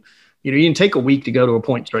back, and you didn't take a week to go to a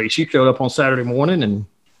points race. You showed up on Saturday morning and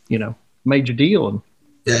made your deal.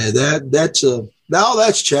 And that's now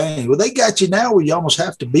that's changed. Well, they got you now where you almost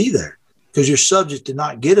have to be there, because you're subject to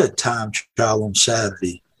not get a time trial on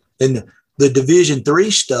Saturday. And the Division III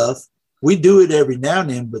stuff, we do it every now and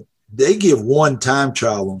then, but they give one time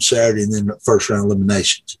trial on Saturday and then the first round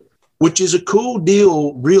eliminations, which is a cool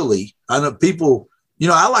deal, really. I know people,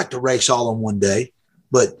 I like to race all on one day,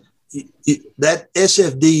 but that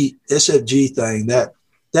SFG thing, that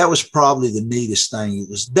was probably the neatest thing.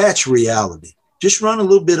 That's reality. Just run a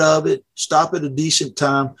little bit of it, stop at a decent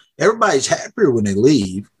time. Everybody's happier when they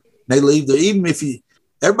leave. Even if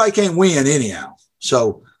everybody can't win anyhow.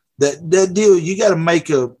 So that deal, you got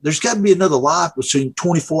to there's got to be another life between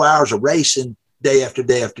 24 hours of racing day after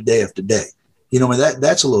day after day after day.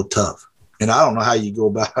 That's a little tough. And I don't know how you go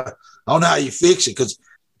about it. I don't know how you fix it, because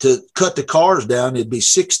to cut the cars down, it'd be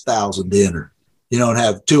 6,000 to enter, and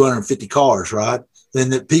have 250 cars, right? Then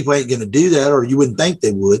the people ain't going to do that, or you wouldn't think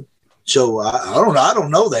they would. So I don't know. I don't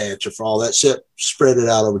know the answer for all that. Spread it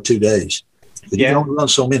out over 2 days. You can only run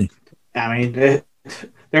so many. I mean,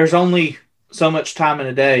 there's only so much time in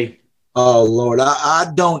a day. Oh, Lord.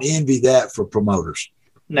 I don't envy that for promoters.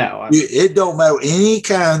 No. It don't matter any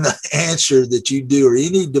kind of answer that you do or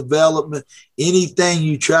any development, anything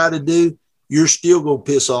you try to do, you're still going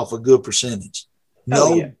to piss off a good percentage.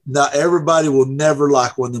 Not everybody will never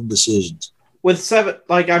like one of them decisions. With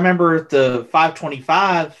I remember at the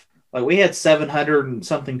 525, we had 700 and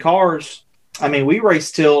something cars. I mean, we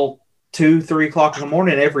raced till 2-3 o'clock in the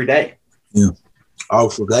morning every day. Yeah. Oh,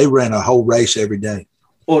 so they ran a whole race every day.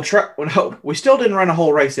 Well, no, we still didn't run a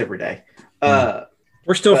whole race every day.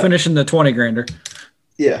 We're still finishing the 20 grander.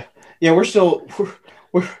 Yeah. Yeah. We're still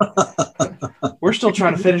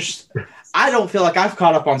trying to finish. I don't feel like I've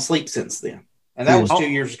caught up on sleep since then. And that was 2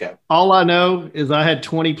 years ago. All I know is I had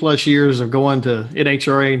 20 plus years of going to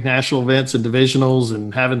NHRA national events and divisionals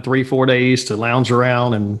and having 3-4 days to lounge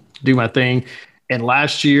around and do my thing. And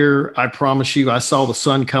last year, I promise you, I saw the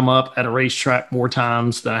sun come up at a racetrack more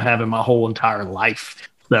times than I have in my whole entire life.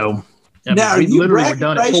 So we literally were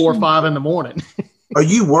done at 4 or 5 in the morning. Are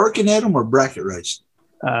you working at them or bracket racing?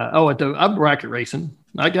 I'm bracket racing.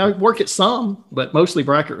 I work at some, but mostly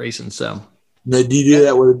bracket racing. So now, do you do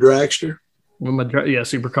that with a dragster? With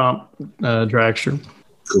Super Comp dragster.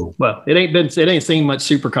 Cool. Well, it ain't seen much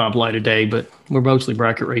Super Comp light of day, but we're mostly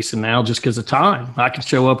bracket racing now just because of time. I can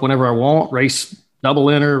show up whenever I want, race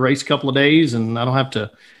double enter, race a couple of days, and I don't have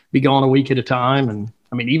to be gone a week at a time. And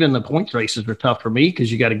I mean, even the points races are tough for me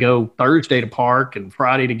because you got to go Thursday to park and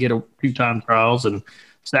Friday to get a few time trials, and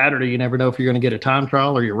Saturday you never know if you're going to get a time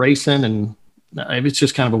trial or you're racing, and it's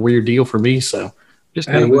just kind of a weird deal for me. So just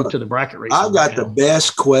kind of move to the bracket racing. I got the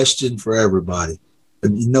best question for everybody.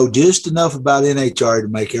 You know just enough about NHRA to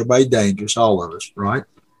make everybody dangerous, all of us, right?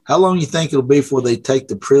 How long do you think it'll be before they take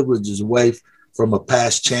the privileges away from a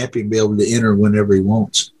past champion be able to enter whenever he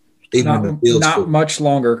wants? Not much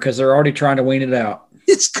longer, because they're already trying to wean it out.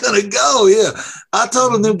 It's going to go, yeah. I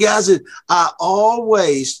told them guys that I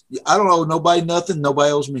don't owe nobody nothing.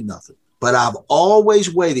 Nobody owes me nothing. But I've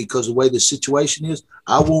always waited because the way the situation is,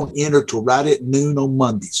 I won't enter till right at noon on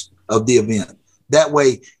Mondays of the event. That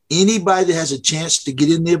way, anybody that has a chance to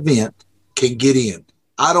get in the event can get in.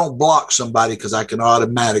 I don't block somebody because I can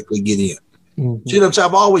automatically get in. Mm-hmm. See what I'm saying?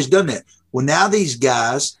 I've always done that. Well, now these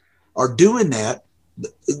guys are doing that.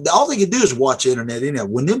 All they can do is watch the internet anyhow.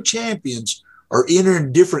 When them champions are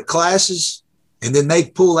entering different classes and then they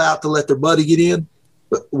pull out to let their buddy get in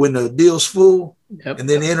when the deal's full, and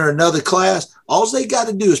then enter another class, all they got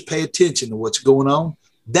to do is pay attention to what's going on.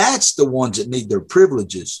 That's the ones that need their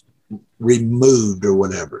privileges removed or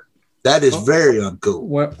whatever. That is very uncool.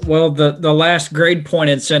 Well, the last grade point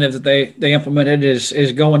incentive that they implemented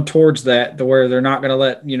is going towards that, to where they're not going to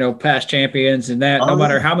let past champions and that no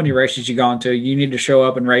matter how many races you gone to, you need to show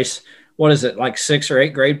up and race. What is it, like 6 or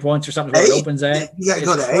 8 grade points or something? Where it opens at. You got to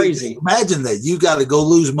go to crazy. 8. Imagine that you got to go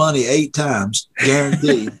lose money 8 times,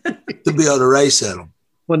 guaranteed, to be able to race at them.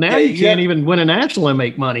 Well, now you can't even win a national and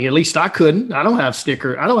make money. At least I couldn't. I don't have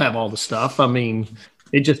sticker. I don't have all the stuff. I mean,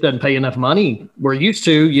 it just doesn't pay enough money. We're used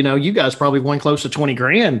to, you guys probably won close to 20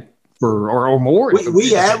 grand or more.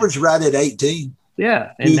 We averaged right at 18.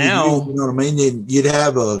 Yeah. And now, you know what I mean? You'd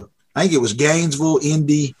have I think it was Gainesville,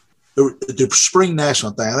 Indy, the spring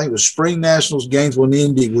national thing. I think it was spring nationals, Gainesville and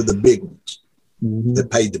Indy were the big ones that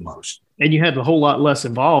paid the most. And you had a whole lot less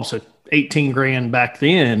involved. So 18 grand back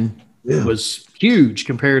then was huge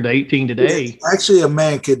compared to 18 today. Actually, a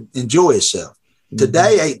man could enjoy himself.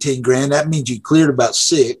 Today, 18 grand, that means you cleared about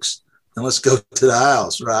 6, and let's go to the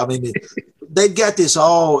house, right? I mean, they've got this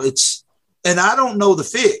all, and I don't know the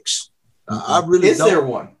fix. I really don't. Is there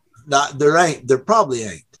one? There probably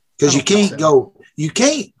ain't, because you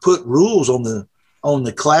can't put rules on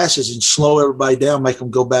the classes and slow everybody down, make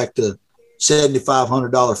them go back to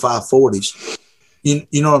 $7,500 540s.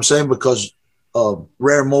 You know what I'm saying? Because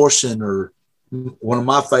Rare Morrison or one of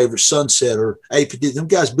my favorites, Sunset or APD, them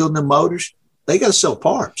guys building them motors, they got to sell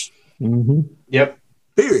parts. Mm-hmm. Yep.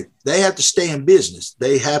 Period. They have to stay in business.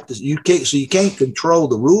 They have to. You can't control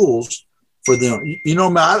the rules for them. You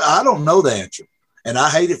know, I don't know the answer, and I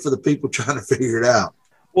hate it for the people trying to figure it out.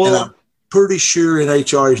 Well, and I'm pretty sure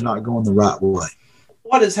NHR is not going the right way.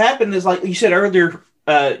 What has happened is, like you said earlier,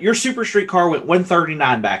 your Super Street car went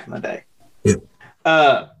 139 back in the day.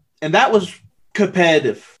 Yeah. And that was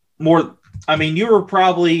competitive. You were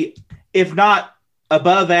probably, if not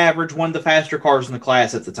above average, one of the faster cars in the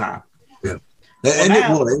class at the time. Yeah. And it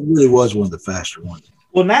really was one of the faster ones.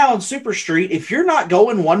 Well, now in Super Street, if you're not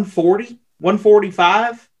going 140,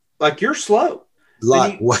 145, like you're slow.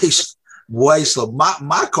 Like way slow.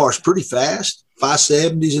 My car's pretty fast,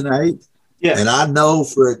 570s and 8. Yeah. And I know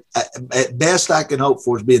at best I can hope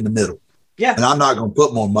for is be in the middle. Yeah. And I'm not going to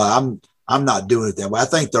put more money. I'm not doing it that way. I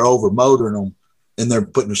think they're over motoring them and they're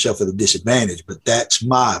putting themselves at a disadvantage, but that's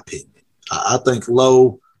my opinion. I think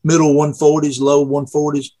middle 140s, low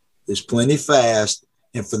 140s is plenty fast.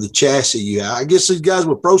 And for the chassis, I guess these guys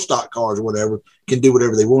with pro stock cars or whatever can do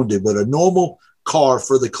whatever they want to do, but a normal car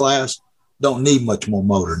for the class don't need much more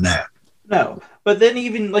motor than that. No, but then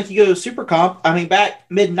even like you go to Super Comp, back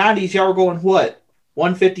mid-90s, y'all were going what?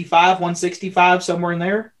 155, 165, somewhere in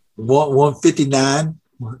there? 159.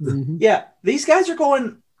 Mm-hmm. Yeah, these guys are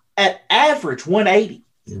going at average 180.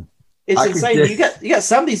 Yeah. It's insane. You got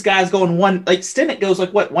some of these guys going Stennett goes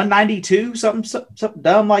like what, 192, something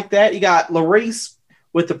dumb like that. You got Larice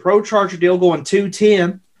with the Pro Charger deal going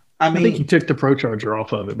 210. I think you took the Pro Charger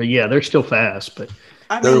off of it, but yeah, they're still fast. But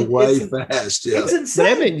they're way fast. Yeah, it's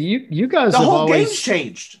insane. But, you guys, the have whole always game's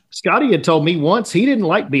changed. Scotty had told me once he didn't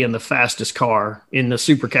like being the fastest car in the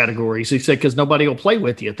super categories. He said because nobody will play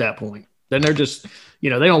with you at that point. Then they're just, they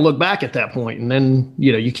don't look back at that point, and then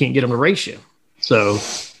you can't get them to race you. So,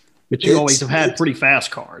 but you always have had pretty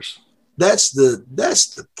fast cars. That's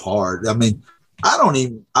the part. I mean, I don't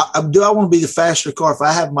even. Do I want to be the faster car if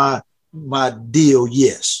I have my deal?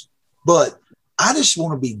 Yes, but I just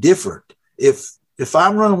want to be different. If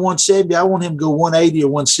I'm running 170, I want him to go 180 or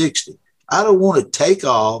 160. I don't want to take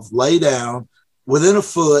off, lay down within a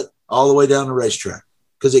foot all the way down the racetrack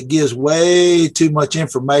because it gives way too much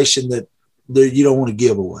information that you don't want to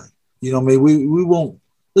give away. You know what I mean? We won't.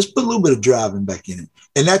 Let's put a little bit of driving back in it.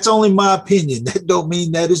 And that's only my opinion. That don't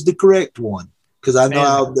mean that is the correct one because I know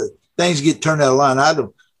how the things get turned out of line.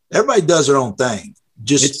 Everybody does their own thing.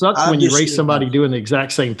 It sucks when you race somebody doing the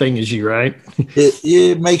exact same thing as you, right?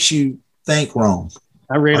 It makes you think wrong.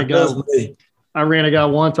 I ran a guy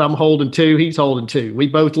once. I'm holding 2. He's holding 2. We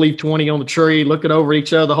both leave 20 on the tree, looking over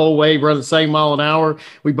each other the whole way, run the same mile an hour.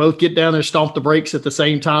 We both get down there, stomp the brakes at the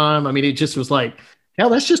same time. I mean, it just was like, hell,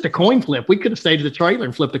 that's just a coin flip. We could have stayed at the trailer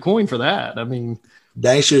and flipped a coin for that. I mean,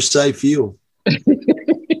 they sure save fuel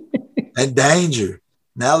and danger.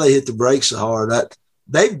 Now they hit the brakes so hard that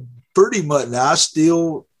they pretty much. Now I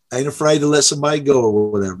still ain't afraid to let somebody go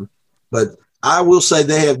or whatever, but I will say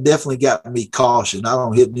they have definitely got me cautioned. I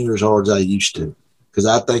don't hit near as hard as I used to because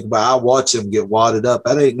I watch them get wadded up.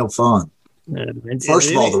 That ain't no fun.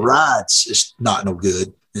 First of all, the ride's is not no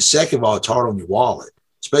good. And second of all, it's hard on your wallet,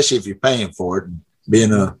 especially if you're paying for it. And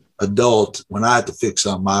being an adult, when I have to fix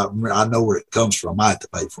something, I know where it comes from. I have to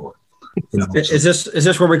pay for it. Is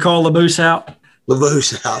this where we call LaBoose out?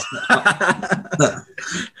 LaBoose out.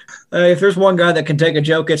 If there's one guy that can take a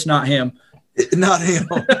joke, it's not him. Not him.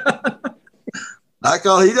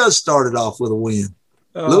 He does start it off with a win.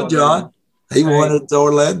 Little John, he won at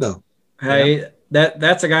Orlando. Hey,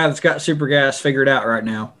 that's a guy that's got super gas figured out right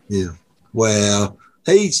now. Yeah. Well,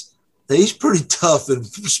 he's pretty tough in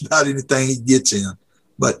just about anything he gets in.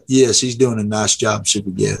 But yes, he's doing a nice job,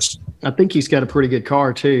 super gas. I think he's got a pretty good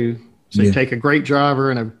car too. So you take a great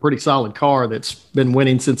driver and a pretty solid car that's been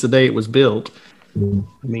winning since the day it was built. Yeah.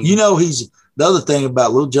 I mean, he's the other thing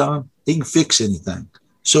about Little John, he can fix anything.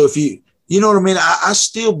 So if you know what I mean? I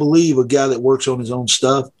still believe a guy that works on his own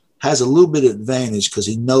stuff has a little bit of advantage because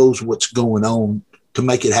he knows what's going on to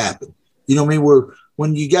make it happen. You know what I mean?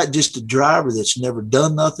 When you got just a driver that's never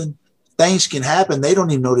done nothing, things can happen. They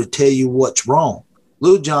don't even know to tell you what's wrong.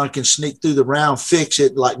 Little John can sneak through the round, fix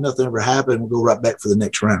it like nothing ever happened, and go right back for the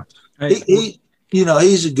next round. Hey,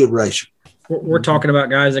 he's a good racer. We're talking about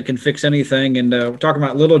guys that can fix anything, and we're talking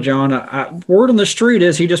about Little John. Word on the street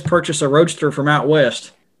is he just purchased a Roadster from out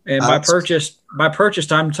west. And by purchase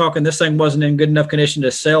time, I'm talking this thing wasn't in good enough condition to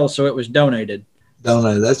sell, so it was donated.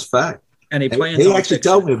 Donated, that's a fact. And he actually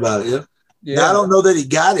told me about it. Yeah. Now, I don't know that he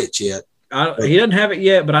got it yet. He doesn't have it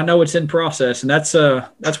yet, but I know it's in process, and that's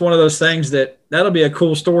one of those things that'll be a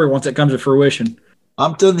cool story once it comes to fruition.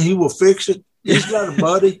 I'm telling you, he will fix it. He's got a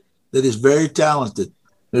buddy. that is very talented.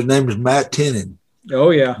 His name is Matt Tennant.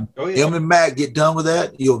 Oh, yeah. Him and Matt get done with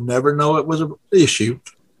that, you'll never know it was an issue.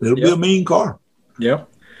 It'll be a mean car. Yep.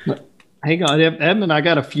 Hang on, Edmond, I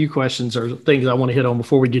got a few questions or things I want to hit on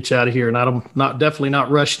before we get you out of here, and I'm definitely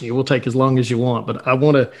not rushing you. We'll take as long as you want, but I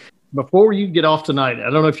want to, before you get off tonight,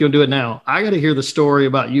 I don't know if you'll do it now. I got to hear the story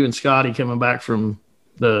about you and Scotty coming back from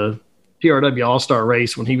the TRW All-Star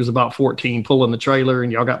race when he was about 14, pulling the trailer,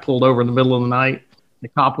 and y'all got pulled over in the middle of the night. The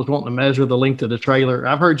cop was wanting to measure the length of the trailer.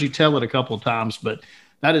 I've heard you tell it a couple of times, but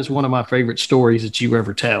that is one of my favorite stories that you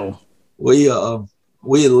ever tell. We had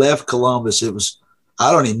left Columbus. It was,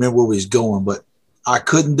 I don't even remember where we was going, but I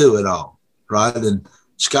couldn't do it all, right? And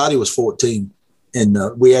Scotty was 14, and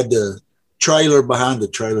we had the trailer behind the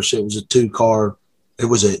trailer, so it was a 2-car. It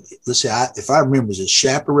was a, let's say, if I remember, it was a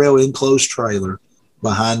chaparral enclosed trailer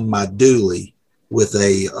behind my dually with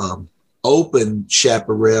a open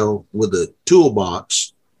chaparral with a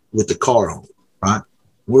toolbox with the car on it, right?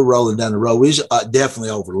 We're rolling down the road. We was definitely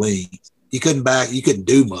over lean. You couldn't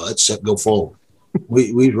do much except go forward.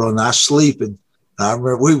 We was rolling. I was sleeping. I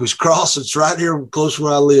remember we was crossing, it's right here close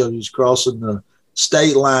where I live. We was crossing the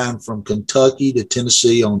state line from Kentucky to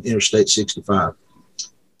Tennessee on Interstate 65.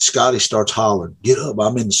 Scotty starts hollering, "Get up."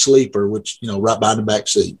 I'm in the sleeper, which, right behind the back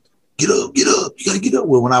seat. Get up. You got to get up.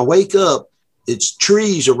 Well, when I wake up, it's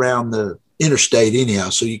trees around the interstate anyhow.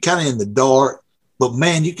 So you're kind of in the dark, but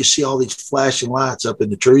man, you can see all these flashing lights up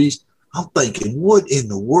in the trees. I'm thinking, what in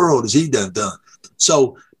the world has he done?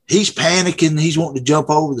 So he's panicking. He's wanting to jump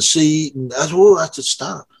over the seat. And I said, well, I said,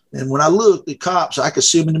 stop. And when I looked, the cops, I could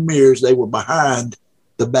see them in the mirrors. They were behind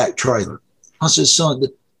the back trailer. I said, son,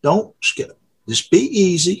 don't scare. Just be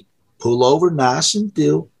easy. Pull over nice and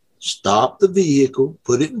still. Stop the vehicle.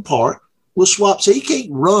 Put it in park. We'll swap. So he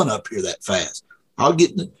can't run up here that fast. I'll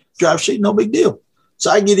get in the driver's seat. No big deal.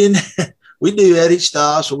 So I get in there. We do that. He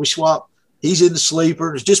stops. So we swap. He's in the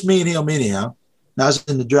sleeper. It's just me and him anyhow. And I was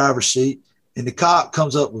in the driver's seat. And the cop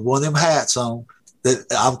comes up with one of them hats on that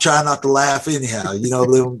I'm trying not to laugh anyhow.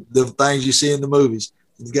 The things you see in the movies.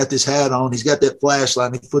 He's got this hat on. He's got that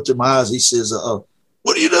flashlight. And he puts it in my eyes. He says,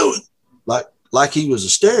 what are you doing? Like he was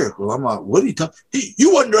hysterical. I'm like, what are you talking?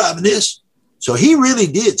 You wasn't driving this. So he really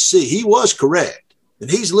did see. He was correct. And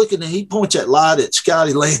he's looking and he points that light at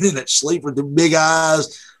Scotty laying in that sleep with the big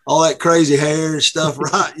eyes, all that crazy hair and stuff,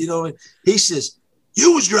 right? He says,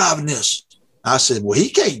 you was driving this. I said, well, he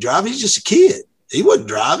can't drive. He's just a kid. He wasn't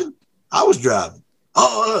driving. I was driving.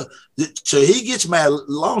 So he gets mad.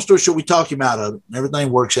 Long story short, we talk him out of it.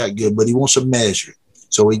 Everything works out good, but he wants a measure.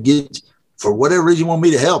 So he gets, for whatever reason, he wanted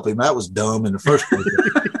me to help him. That was dumb in the first place.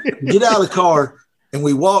 Get out of the car, and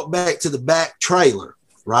we walk back to the back trailer,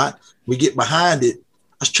 right? We get behind it.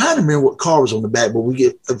 I was trying to remember what car was on the back, but we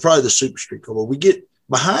get, probably the Super Street car, but we get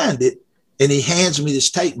behind it, and he hands me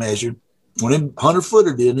this tape measure. When him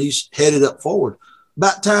 100-footer did, and he's headed up forward.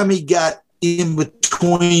 About time he got in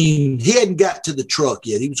between, he hadn't got to the truck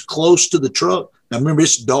yet. He was close to the truck. Now, remember,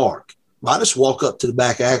 it's dark. I just walk up to the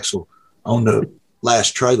back axle on the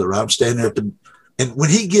last trailer. Right? I'm standing there and when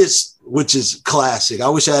he gets, which is classic, I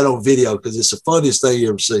wish I had on video because it's the funniest thing you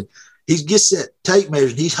ever see. He gets that tape measure,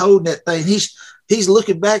 and he's holding that thing. He's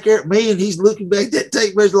looking back at me, and he's looking back at that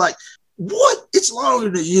tape measure like, what? It's longer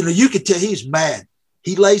than, you could tell he's mad.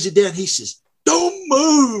 He lays it down. He says, don't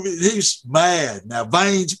move. And he's mad. Now,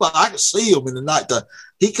 veins, I can see him in the nighttime.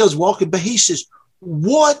 He comes walking back. He says,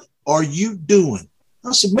 what are you doing?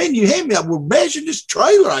 I said, man, you hand me up. We're measuring this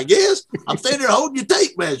trailer, I guess. I'm standing there holding your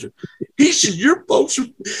tape measure. He said, you're supposed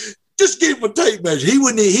to just give him a tape measure.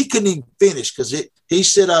 He couldn't even finish because he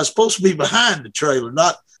said I was supposed to be behind the trailer,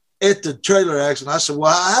 not at the trailer axle. I said,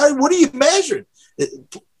 well, what are you measuring?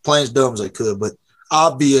 Playing as dumb as I could, but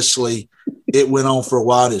obviously it went on for a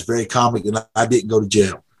while. And it's very comic, and I didn't go to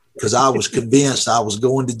jail because I was convinced I was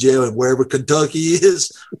going to jail, and wherever Kentucky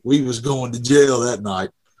is, we was going to jail that night.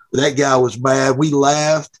 But that guy was mad. We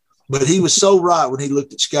laughed, but he was so right when he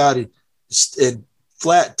looked at Scotty and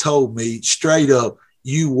flat told me straight up,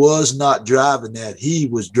 you was not driving that. He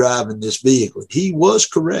was driving this vehicle. He was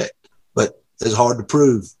correct, but it's hard to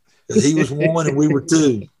prove because he was one and we were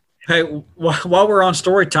two. Hey, while we're on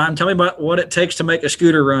story time, tell me about what it takes to make a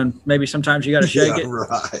scooter run. Maybe sometimes you got to shake it.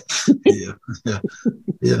 Right.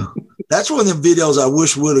 Yeah. That's one of them videos I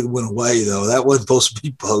wish would have went away, though. That wasn't supposed to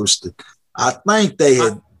be posted. I think they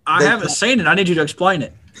had. I haven't seen it. I need you to explain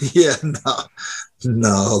it. Yeah,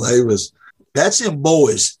 no, that's them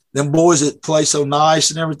boys. Them boys that play so nice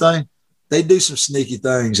and everything, they do some sneaky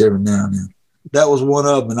things every now and then. That was one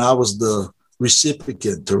of them, and I was the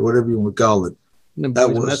recipient or whatever you want to call it. That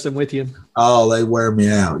was messing with you. Oh, they wear me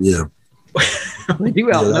out. Yeah. They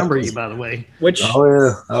do outnumber you, by the way.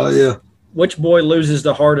 Oh yeah. Which boy loses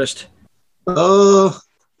the hardest?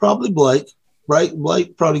 Probably Blake.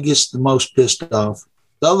 Blake probably gets the most pissed off.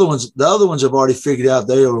 The other ones have already figured out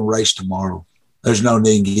they're going to race tomorrow. There's no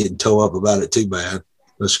need in getting toe up about it too bad.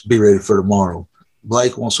 Let's be ready for tomorrow.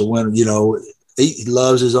 Blake wants to win. You know, he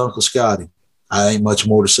loves his Uncle Scotty. I ain't much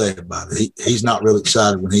more to say about it. He's not really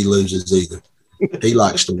excited when he loses either. He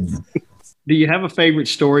likes to win. Do you have a favorite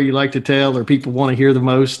story you like to tell or people want to hear the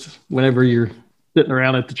most whenever you're sitting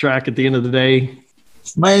around at the track at the end of the day?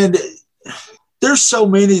 Man, there's so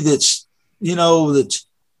many that's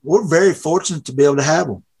we're very fortunate to be able to have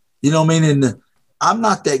them. You know what I mean? And I'm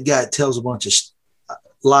not that guy that tells a bunch of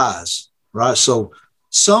lies, right? So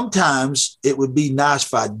sometimes it would be nice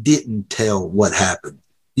if I didn't tell what happened.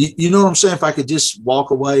 You know what I'm saying? If I could just walk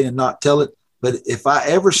away and not tell it. But if I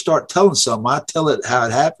ever start telling something, I tell it how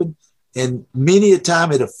it happened. And many a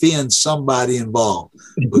time it offends somebody involved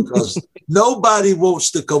because nobody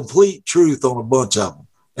wants the complete truth on a bunch of them.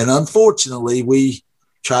 And unfortunately, we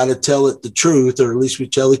try to tell it the truth, or at least we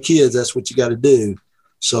tell the kids that's what you got to do.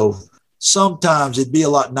 So sometimes it'd be a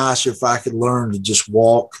lot nicer if I could learn to just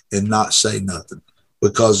walk and not say nothing,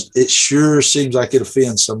 because it sure seems like it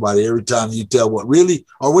offends somebody every time you tell what really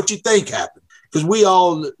or what you think happened. Because we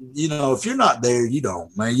all, if you're not there, you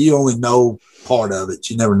don't, man. You only know part of it.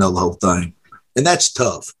 You never know the whole thing. And that's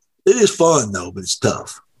tough. It is fun, though, but it's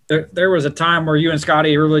tough. There was a time where you and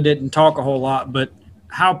Scotty really didn't talk a whole lot, but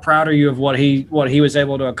how proud are you of what he was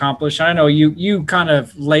able to accomplish? I know you kind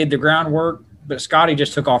of laid the groundwork, but Scotty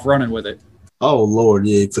just took off running with it. Oh, Lord,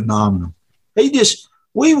 yeah, phenomenal.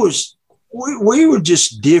 We were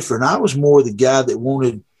just different. I was more the guy that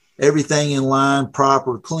wanted everything in line,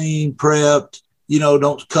 proper, clean, prepped,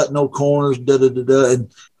 don't cut no corners, da-da-da-da.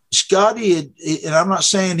 And Scotty, and I'm not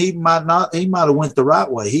saying he might have went the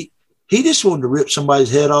right way. He just wanted to rip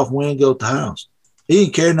somebody's head off and win and go to the house. He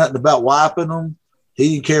didn't care nothing about wiping them. He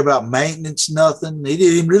didn't care about maintenance, nothing. He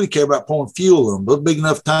didn't even really care about pouring fuel on them, but big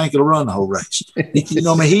enough tank to run the whole race.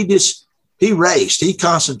 He raced. He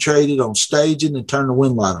concentrated on staging and turning the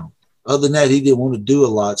wind light on. Other than that, he didn't want to do a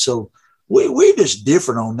lot. So we're just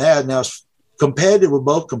different on that. Now, it's competitive. We're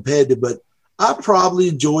both competitive, but I probably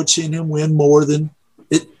enjoyed seeing him win more than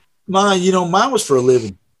it. Mine was for a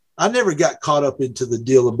living. I never got caught up into the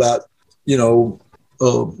deal about,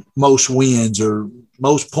 most wins or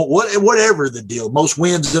most whatever the deal, most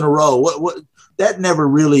wins in a row. What that never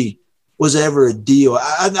really was ever a deal.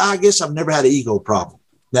 I guess I've never had an ego problem.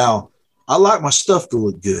 Now, I like my stuff to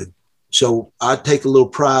look good. So I take a little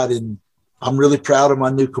pride in, I'm really proud of my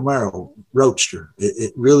new Camaro Roadster.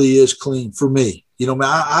 It really is clean for me.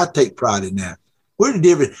 I take pride in that. We're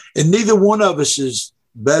different. And neither one of us is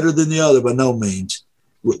better than the other by no means.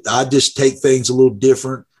 I just take things a little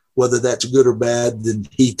different, whether that's good or bad, then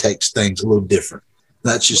he takes things a little different.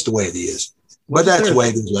 That's just the way it is. But that's the way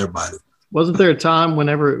it is with everybody. Wasn't there a time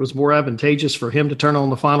whenever it was more advantageous for him to turn on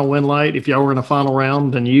the final win light if y'all were in a final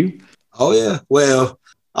round than you? Oh, yeah. Well,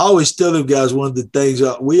 I always tell them guys one of the things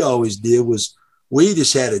we always did was we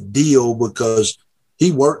just had a deal because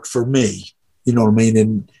he worked for me. You know what I mean?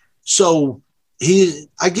 And so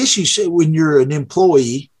I guess you say when you're an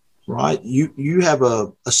employee, right, you have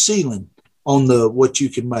a ceiling on what you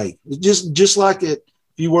can make. Just like if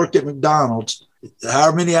you worked at McDonald's,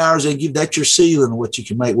 however many hours they give, that's your ceiling of what you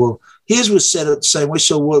can make. Well, his was set up the same way.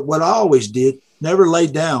 So what I always did, never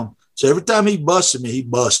laid down. So every time he busted me, he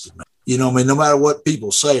busted me. No matter what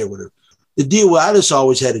people say or whatever. The deal, I just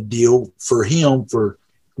always had a deal for him for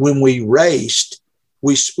when we raced,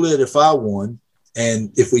 we split if I won.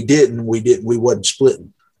 And if we didn't, we wasn't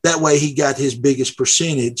splitting. That way he got his biggest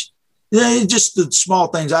percentage. Just the small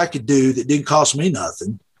things I could do that didn't cost me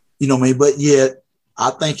nothing. But yet I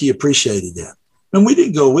think he appreciated that. And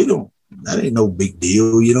that ain't no big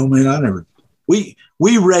deal.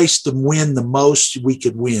 We raced to win the most we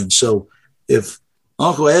could win. So if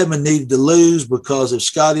Uncle Edmond needed to lose because if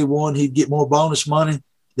Scotty won, he'd get more bonus money,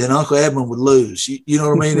 then Uncle Edmond would lose. You know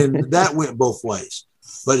what I mean? And that went both ways.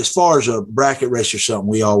 But as far as a bracket race or something,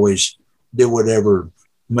 we always did whatever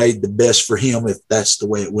made the best for him if that's the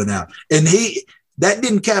way it went out. And that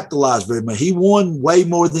didn't capitalize very much. He won way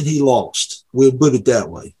more than he lost. We'll put it that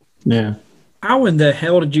way. Yeah. How in the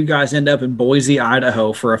hell did you guys end up in Boise,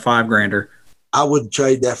 Idaho for a $5,000? I wouldn't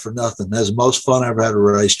trade that for nothing. That's the most fun I ever had a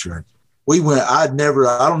racetrack. We went, I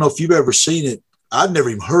don't know if you've ever seen it. I'd never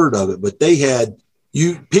even heard of it, but they had,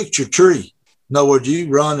 you picked your tree. In other words, you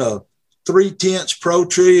run a 3/10 pro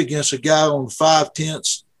tree against a guy on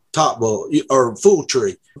 5/10 top ball or full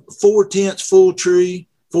tree, 4/10 full tree,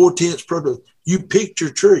 4/10 pro. You picked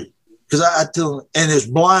your tree because I tell them, and it's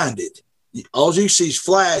blinded. all you see is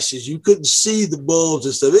flashes. You couldn't see the bulbs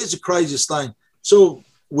and stuff. It's the craziest thing. So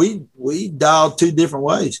we dialed two different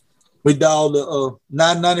ways. We dialed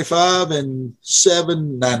 995 and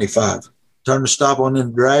 795. Turn the stop on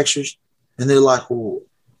them dragsters. And they're like, well,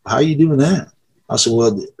 how are you doing that? I said,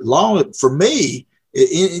 well, for me,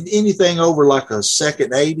 anything over like a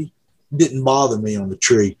second 80 didn't bother me on the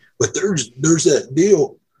tree. But there's that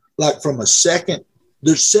deal, like from a second,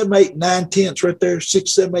 there's 7, 8, 9 tenths right there,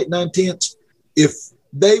 6, 7, 8, 9 tenths. If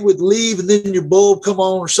they would leave and then your bulb come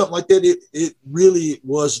on or something like that, it really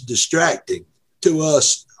was distracting to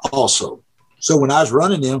us also. So when I was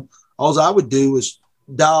running them, all I would do was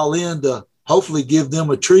dial in to hopefully give them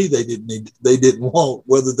a tree they didn't want,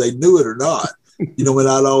 whether they knew it or not. And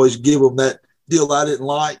I'd always give them that deal I didn't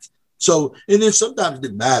like. So, and then sometimes it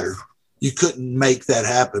didn't matter. You couldn't make that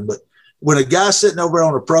happen. But when a guy's sitting over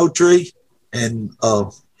on a pro tree and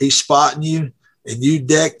he's spotting you and you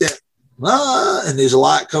deck that, and his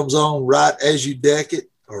light comes on right as you deck it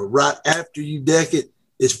or right after you deck it,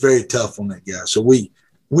 it's very tough on that guy. So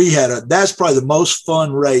that's probably the most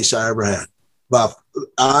fun race I ever had. But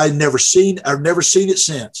I've never seen it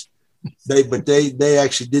since. They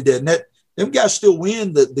actually did that. And them guys still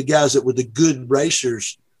win, the guys that were the good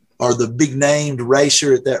racers or the big named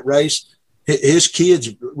racer at that race. His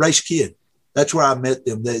kid's race kid. That's where I met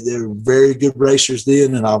them. They're very good racers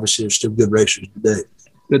then, and obviously they're still good racers today.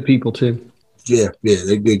 Good people too. Yeah,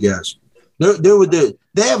 they're good guys.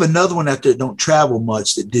 They have another one out there that don't travel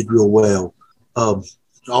much that did real well.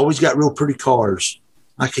 Always got real pretty cars.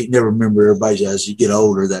 I can't never remember everybody's. As you get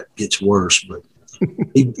older, that gets worse. But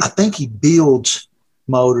I think he builds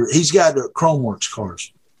motor. He's got Chromeworks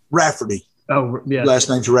cars. Rafferty. Oh, yeah. Last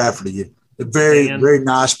name's Rafferty. Yeah. They're very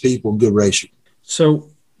nice people and good racers. So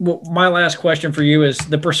my last question for you is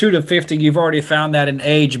the pursuit of 50. You've already found that in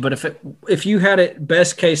age, but if you had a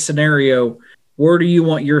best case scenario, where do you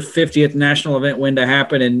want your 50th national event win to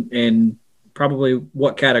happen, and probably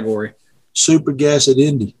what category? Super Gas at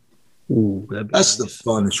Indy. Ooh, that's nice. The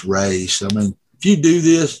funnest race. I mean, if you do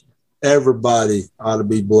this, everybody ought to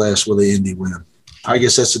be blessed with an Indy win. I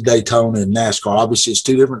guess that's the Daytona and NASCAR. Obviously, it's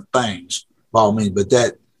two different things, by all means, but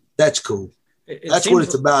that's cool. That's what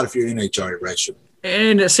it's about if you're an NHRA racer.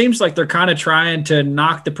 And it seems like they're kind of trying to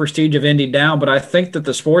knock the prestige of Indy down, but I think that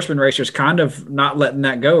the sportsman racers kind of not letting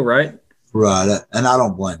that go, right? Right, and I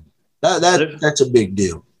don't blame them. That's a big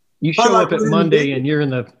deal. You show up at Monday and you're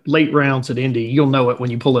in the late rounds at Indy, you'll know it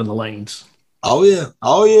when you pull in the lanes. Oh, yeah.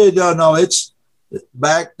 No, it's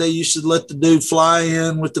back. They used to let the dude fly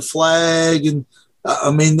in with the flag. And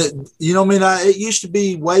it used to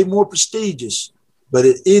be way more prestigious, but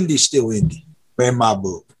Indy's still Indy in my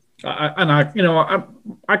book.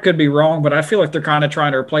 I could be wrong, but I feel like they're kind of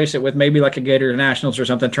trying to replace it with maybe like a Gator Nationals or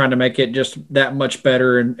something, trying to make it just that much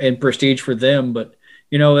better and prestige for them. But,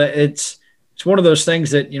 it's one of those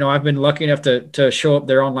things that, I've been lucky enough to show up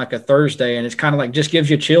there on like a Thursday, and it's kind of like just gives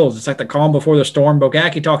you chills. It's like the calm before the storm.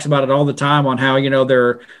 Bogacki talks about it all the time on how,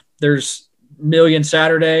 there's Million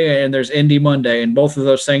Saturday and there's Indy Monday, and both of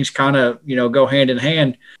those things kind of, go hand in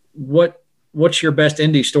hand. What's your best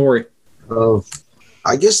Indy story?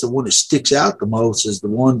 I guess the one that sticks out the most is the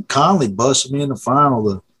one Conley busted me in the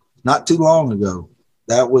final not too long ago.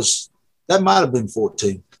 That might have been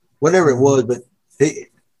 14, whatever it was, but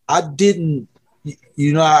I didn't,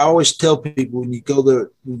 I always tell people when you go there,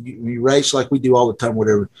 when you race like we do all the time,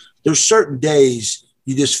 whatever, there's certain days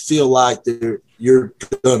you just feel like you're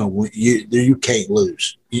going to win. You can't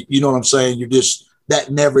lose. You know what I'm saying? That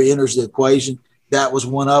never enters the equation. That was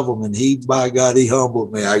one of them. And by God, he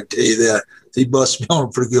humbled me. I can tell you that. He busted me on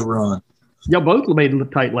a pretty good run. Y'all both made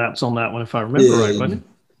tight laps on that one, if I remember right, wasn't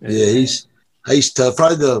it? Yeah, he's tough.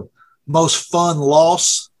 Probably the most fun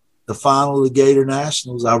loss, the final of the Gator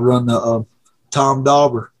Nationals. I run the Tom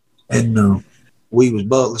Dauber, and we was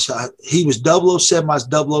both. He was 007, I was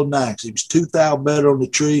 009. He was 2,000 better on the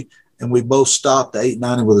tree, and we both stopped at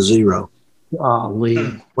 890 with a 0.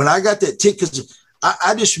 Golly. When I got that ticket, because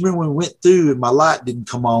I just remember when we went through and my light didn't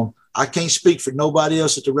come on. I can't speak for nobody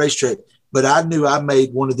else at the racetrack, but I knew I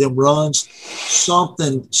made one of them runs.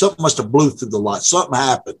 Something must have blew through the light. Something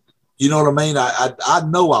happened. You know what I mean? I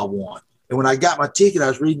know I won. And when I got my ticket, I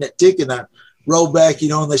was reading that ticket, and I rolled back,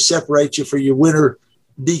 and they separate you for your winner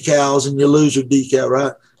decals and your loser decal,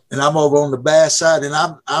 right? And I'm over on the back side, and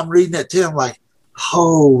I'm reading that ticket. I'm like,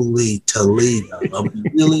 holy Toledo. I mean,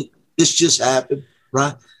 really? This just happened,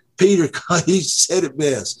 right? Peter, he said it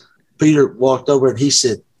best. Peter walked over and he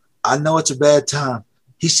said, I know it's a bad time.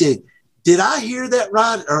 He said, did I hear that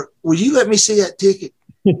right? Or will you let me see that ticket?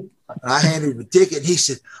 And I handed him the ticket, and he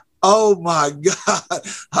said, Oh my God.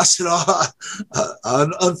 I said,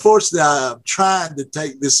 unfortunately, I'm trying to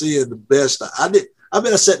take this in the best. I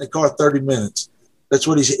sat in the car 30 minutes. That's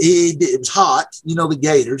what he said. It was hot. You know, the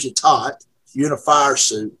Gators, it's hot. You're in a fire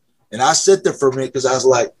suit. And I sat there for a minute because I was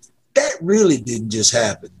like, that really didn't just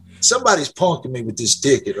happen. Somebody's punking me with this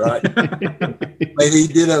ticket, right? Maybe he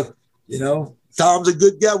did Tom's a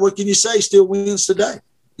good guy. What can you say? Still wins today.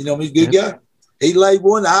 He's a good guy. He laid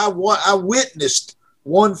one. I witnessed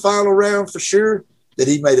one final round for sure that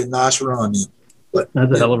he made a nice run in. But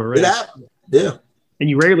that's a hell of a race. Yeah. And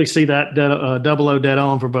you rarely see that double O dead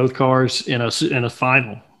on for both cars in a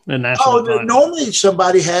final. Final. Normally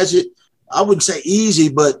somebody has it, I wouldn't say easy,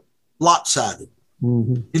 but lopsided.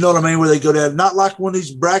 Mm-hmm. You know what I mean? Where they go down, not like one of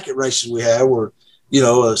these bracket races we have where,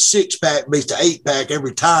 a 6-pack beats an 8-pack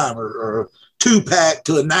every time or a 2-pack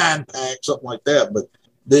to a 9-pack, something like that. But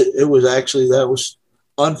that was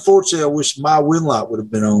unfortunately, I wish my win light would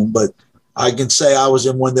have been on, but I can say I was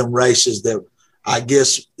in one of them races that I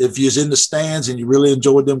guess if you was in the stands and you really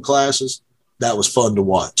enjoyed them classes, that was fun to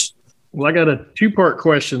watch. Well, I got a 2-part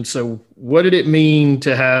question. So what did it mean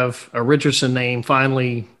to have a Richardson name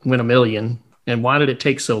finally win $1 million? And why did it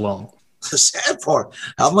take so long? The sad part,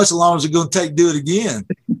 how much longer is it going to take to do it again?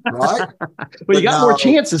 Right? Well, you got more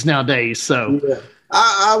chances nowadays. So yeah,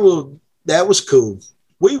 I will. That was cool.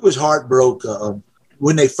 We was heartbroken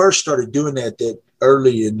when they first started doing that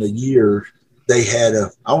early in the year. They had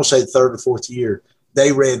I want to say the third or fourth year,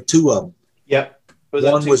 they ran 2 of them. Yep.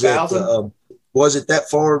 One was at was it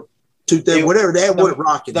that far? 2000, whatever. They had one at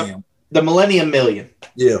Rockingham. The Millennium Million.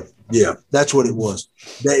 Yeah, that's what it was.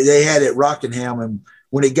 They had it at Rockingham, and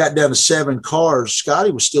when it got down to 7 cars,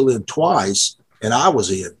 Scotty was still in twice, and I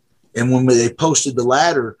was in. And when they posted the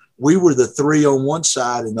ladder, we were the 3 on one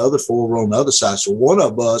side, and the other 4 were on the other side. So one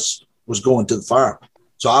of us was going to the fire.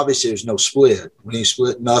 So obviously there's no split. We ain't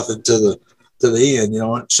split nothing to the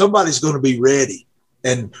end. Somebody's going to be ready.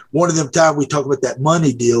 And one of them times we talk about that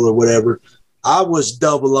money deal or whatever, I was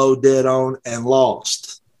double O dead on and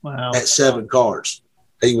lost at 7 cars.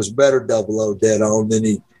 He was better double O dead on than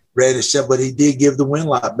he ran himself, but he did give the win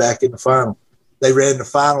light back in the final. They ran the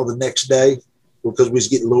final the next day because we was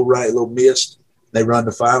getting a little missed. They run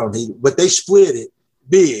the final, but they split it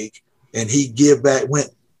big, and he went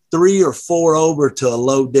 3 or 4 over to a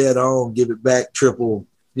low dead on, give it back triple,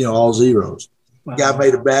 all zeros. Wow. Guy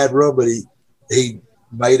made a bad run, but he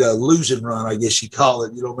made a losing run, I guess you call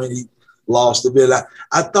it. He lost a bit.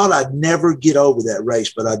 I thought I'd never get over that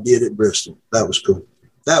race, but I did at Bristol. That was cool.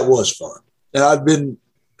 That was fun. And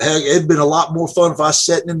it'd been a lot more fun if I was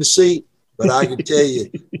sitting in the seat, but I can tell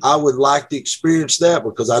you, I would like to experience that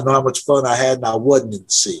because I know how much fun I had and I wasn't in the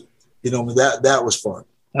seat. That was fun.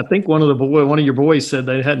 I think one of your boys said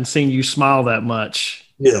they hadn't seen you smile that much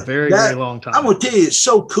in a very long time. I'm going to tell you, it's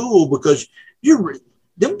so cool because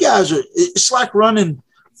them guys it's like running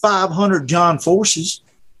 500 John Forces.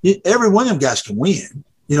 Every one of them guys can win.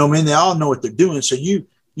 They all know what they're doing. So you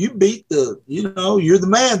beat you're the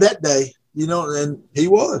man that day, and he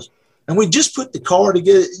was. And we just put the car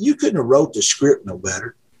together. You couldn't have wrote the script no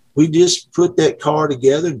better. We just put that car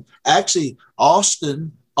together. Actually,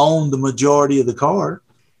 Austin owned the majority of the car.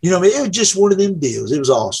 It was just one of them deals. It was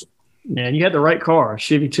awesome. Yeah, and you had the right car,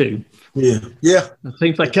 Chevy too. Yeah. It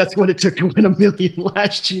seems like that's what it took to win $1 million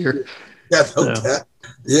last year.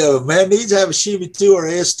 Yeah, man needs to have a Chevy 2 or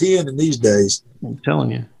S10 in these days. I'm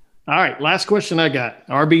telling you. All right, last question I got.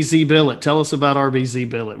 RBZ Billet. Tell us about RBZ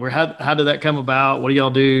Billet. How did that come about? What do y'all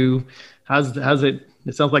do? How's it?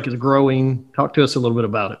 It sounds like it's growing. Talk to us a little bit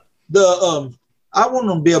about it. I want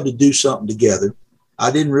them to be able to do something together. I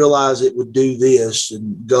didn't realize it would do this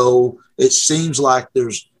and go. It seems like there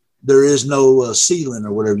is no ceiling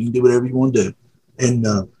or whatever. You can do whatever you want to do. And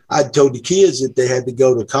I told the kids that they had to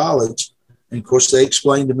go to college. And, of course, they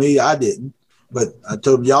explained to me I didn't. But I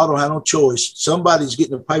told them, y'all don't have no choice. Somebody's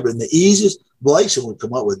getting a paper. And the easiest, Blason would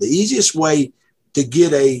come up with, the easiest way to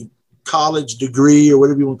get a college degree or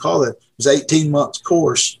whatever you want to call it is 18 months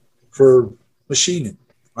course for machining.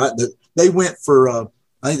 Right? They went for, I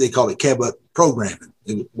think they call it CAB programming.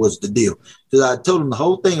 It was the deal. Because I told them the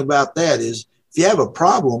whole thing about that is if you have a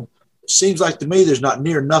problem, it seems like to me there's not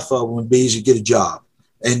near enough of them to be easy to get a job.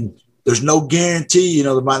 And there's no guarantee,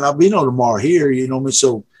 there might not be no tomorrow here,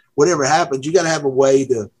 so whatever happens, you got to have a way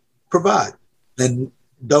to provide and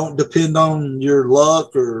don't depend on your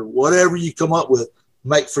luck or whatever you come up with,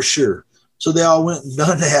 make for sure. So they all went and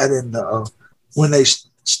done that. And when they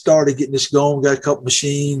started getting this going, we got a couple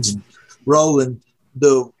machines and rolling.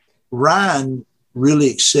 Ryan really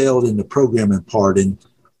excelled in the programming part. And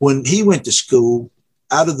when he went to school,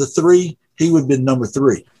 out of the 3, he would have been number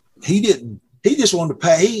 3. He didn't he just wanted to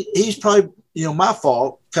pay. He's probably, my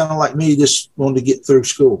fault, kind of like me, just wanted to get through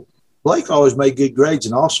school. Blake always made good grades,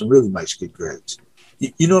 and Austin really makes good grades.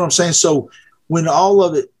 You know what I'm saying? So when all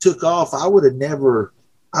of it took off, I would have never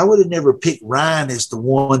picked Ryan as the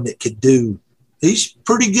one that could do. He's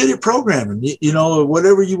pretty good at programming,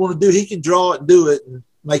 whatever you want to do, he can draw it and do it and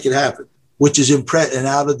make it happen, which is impressive. And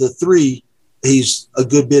out of the three, he's a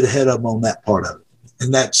good bit ahead of him on that part of it.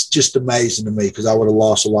 And that's just amazing to me, because I would have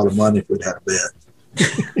lost a lot of money if we'd had a bet.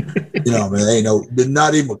 Ain't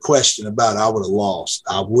not even a question about it. I would have lost.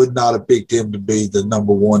 I would not have picked him to be the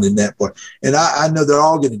number one in that part. And I know they're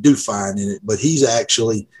all going to do fine in it, but he's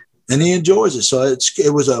actually, and he enjoys it. So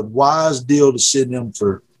it was a wise deal to send him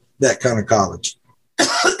for that kind of college.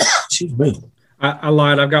 Excuse me. I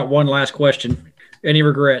lied. I've got one last question. Any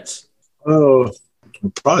regrets? Oh,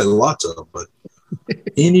 probably lots of them, but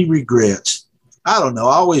any regrets? I don't know.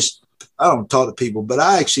 I don't talk to people, but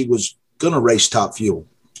I actually was going to race Top Fuel.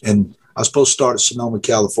 And I was supposed to start at Sonoma,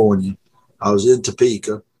 California. I was in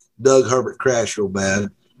Topeka. Doug Herbert crashed real bad.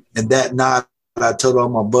 And that night, I told all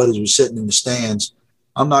my buddies were sitting in the stands,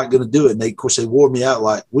 I'm not going to do it. And of course, they wore me out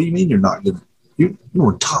like, what do you mean you're not going to?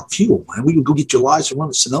 You're in Top Fuel, man. We can go get your license and run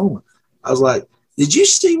at Sonoma. I was like, did you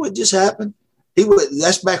see what just happened?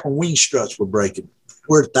 That's back when wing struts were breaking.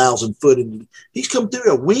 We're 1,000 foot. And he's come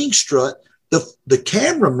through a wing strut. The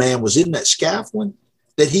cameraman was in that scaffolding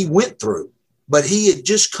that he went through, but he had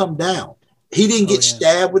just come down. He didn't get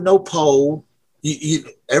stabbed with no pole.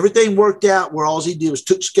 Everything worked out where all he did was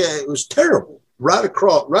took scab. It was terrible. Right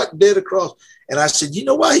dead across. And I said, you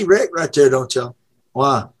know why he wrecked right there, don't you?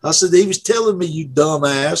 Why? I said, he was telling me, you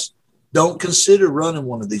dumbass, don't consider running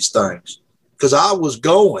one of these things. Because I was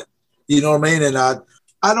going, you know what I mean? And I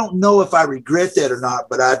don't know if I regret that or not,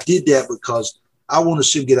 but I did that because I want to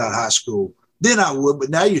soon get out of high school. Then I would, but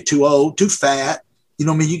now you're too old, too fat. You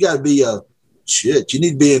know what I mean? You got to be you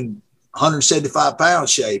need to be in 175 pound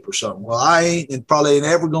shape or something. Well, I ain't, and probably ain't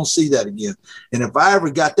ever going to see that again. And if I ever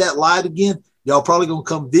got that light again, y'all probably going to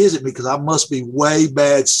come visit me because I must be way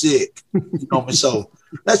bad sick. You know what I mean? So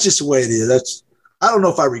that's just the way it is. I don't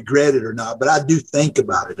know if I regret it or not, but I do think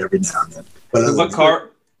about it every now and then. But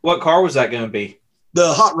what car was that going to be?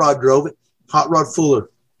 The Hot Rod drove it. Hot Rod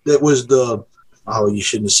Fuller. That was you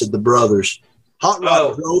shouldn't have said the brothers. Hot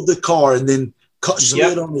Rod drove the car and then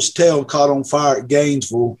slid on his tail and caught on fire at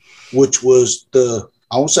Gainesville, which was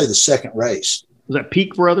I won't say the second race. Was that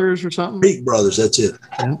Peak Brothers or something? Peak Brothers, that's it.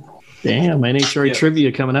 Yeah. Damn, NHRA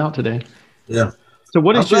trivia coming out today. Yeah. So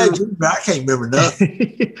what is I can't remember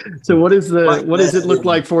nothing. So what does it look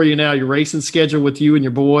like for you now? Your racing schedule with you and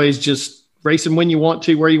your boys, just racing when you want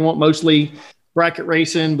to, where you want, mostly bracket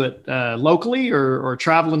racing, but locally or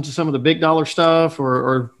traveling to some of the big dollar stuff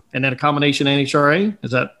or and then a combination NHRA?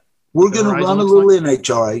 Is that we're going to run a little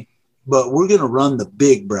NHRA, but we're going to run the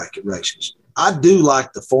big bracket races. I do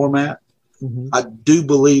like the format. Mm-hmm. I do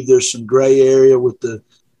believe there's some gray area with the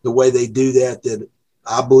way they do that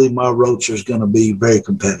I believe my roadster is going to be very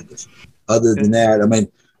competitive. Other than that, I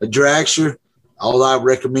mean, a dragster, all I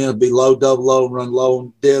recommend would be low, double low, and run low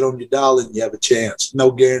and dead on your dollar, and you have a chance.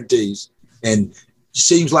 No guarantees. And it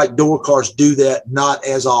seems like door cars do that not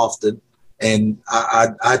as often. And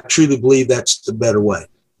I truly believe that's the better way.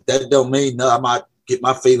 That don't mean I might get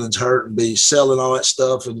my feelings hurt and be selling all that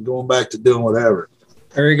stuff and going back to doing whatever.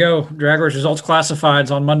 There you go. Drag Race Results Classifieds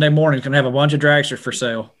on Monday morning. Going to have a bunch of dragsters for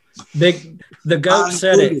sale. The GOAT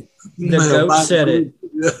said it. The GOAT said it.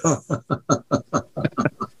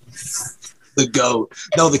 The GOAT.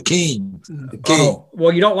 No, the King. The King. Oh,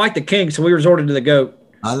 well, you don't like the King, so we resorted to the GOAT.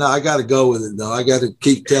 I know. I got to go with it, though. I got to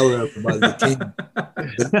keep telling everybody the King.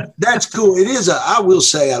 But that's cool. It is. I will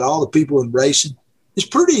say, out of all the people in racing, it's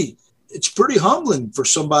pretty humbling for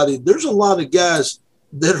somebody. There's a lot of guys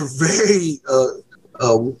that are very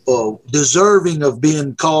deserving of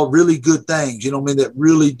being called really good things, you know what I mean, that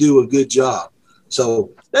really do a good job.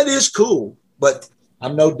 So that is cool, but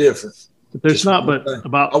I'm no different. But there's not, but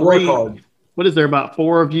about I work hard. What is there, about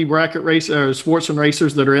 4 of you bracket racers, sportsman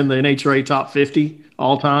racers that are in the NHRA top 50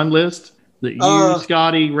 all-time list? That you,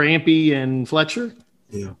 Scotty, Rampy, and Fletcher?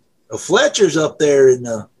 Yeah. Well, Fletcher's up there in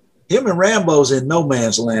him and Rambo's in no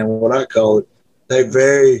man's land, what I call it. They're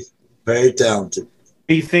very, very talented.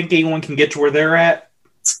 Do you think anyone can get to where they're at?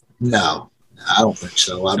 No, I don't think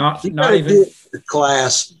so. Not even do it in the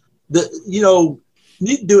class. You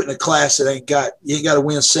need to do it in a class that you ain't got to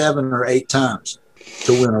win 7 or 8 times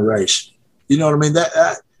to win a race. You know what I mean?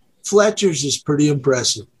 That Fletcher's is pretty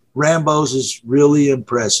impressive. Rambo's is really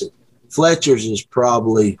impressive. Fletcher's is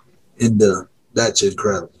probably that's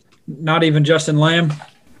incredible. Not even Justin Lamb?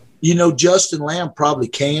 Justin Lamb probably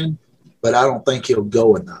can, but I don't think he'll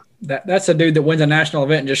go enough. That's a dude that wins a national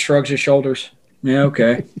event and just shrugs his shoulders. Yeah,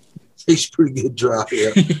 okay. He's a pretty good driver.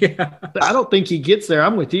 Yeah. I don't think he gets there.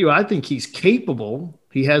 I'm with you. I think he's capable.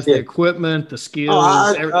 He has the equipment, the skills.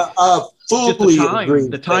 I fully agree.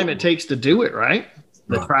 The time it takes to do it, right?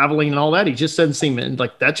 The traveling and all that. He just doesn't seem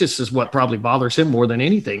like that. Just is what probably bothers him more than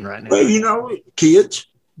anything right now. Well, kids,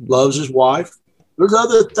 loves his wife. There's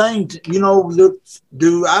other things,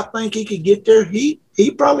 do I think he could get there? He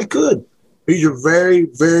probably could. He's a very,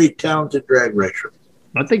 very talented drag racer.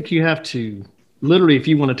 I think you have to literally, if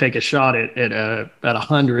you want to take a shot at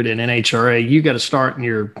 100 in NHRA, you got to start in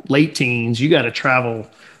your late teens. You got to travel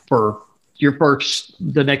for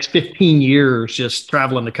the next 15 years, just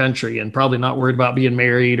traveling the country and probably not worried about being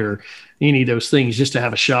married or any of those things, just to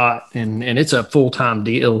have a shot. And it's a full-time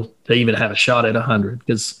deal to even have a shot at 100,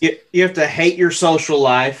 because you have to hate your social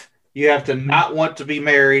life. You have to not want to be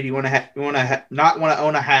married. You want to not want to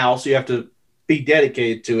own a house. You have to be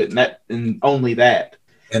dedicated to it, and only that.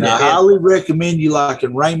 And I highly recommend you, like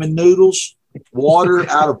in ramen noodles, water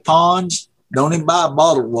out of ponds. Don't even buy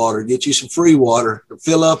bottled water. Get you some free water to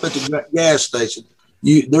fill up at the gas station.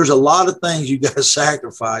 There's a lot of things you got to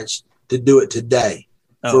sacrifice to do it today.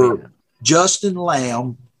 Justin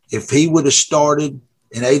Lamb, if he would have started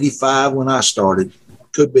in '85 when I started,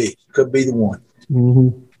 could be the one.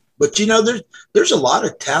 Mm-hmm. But there's a lot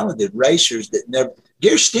of talented racers that never.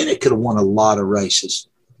 Gary Stennett could have won a lot of races,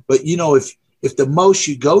 but if the most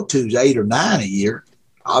you go to is 8 or 9 a year,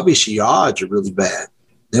 obviously your odds are really bad.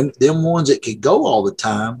 Them ones that could go all the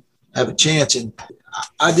time have a chance. And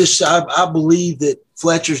I believe that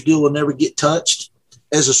Fletcher's deal will never get touched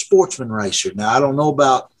as a sportsman racer. Now, I don't know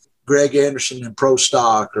about Greg Anderson in Pro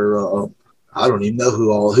Stock, or I don't even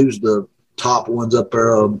know who's the top ones up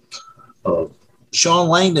there. Sean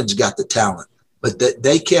Langdon's got the talent, but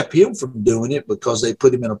they kept him from doing it because they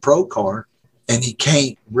put him in a pro car and he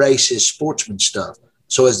can't race his sportsman stuff.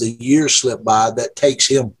 So as the years slip by, that takes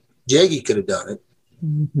him. Jaggy could have done it.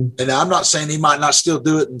 Mm-hmm. And I'm not saying he might not still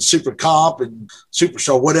do it in Super Comp and Super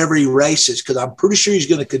Show, whatever he races, because I'm pretty sure he's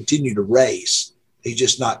going to continue to race. He's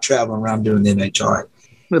just not traveling around doing the NHRA.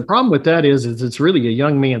 The problem with that is it's really a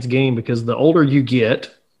young man's game, because the older you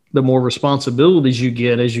get, the more responsibilities you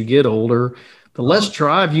get as you get older, the less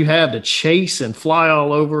drive you have to chase and fly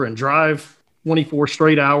all over and drive 24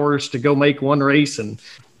 straight hours to go make one race and,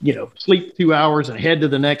 sleep 2 hours and head to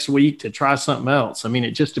the next week to try something else. I mean,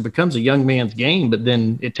 it becomes a young man's game, but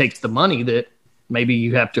then it takes the money that maybe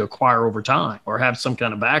you have to acquire over time or have some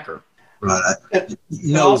kind of backer. Right.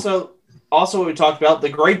 Also what we talked about, the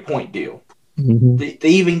grade point deal. Mm-hmm. They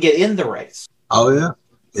even get in the race. Oh,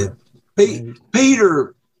 yeah.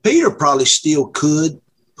 Peter probably still could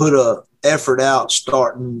put a effort out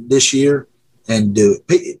starting this year and do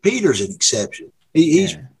it. Peter's an exception.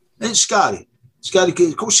 And Scotty,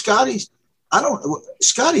 of course, Scotty's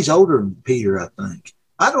older than Peter, I think.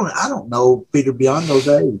 I don't know Peter beyond those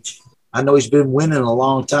age. I know he's been winning a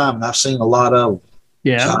long time, and I've seen a lot of them.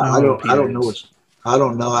 Yeah, so I don't know. I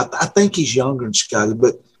don't know. I think he's younger than Scotty,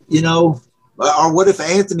 but or what if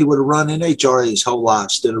Anthony would have run NHRA his whole life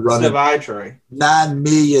instead of running 9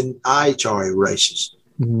 million IHRA races?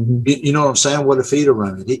 Mm-hmm. You know what I'm saying? What if he'd have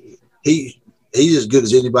run it? He's as good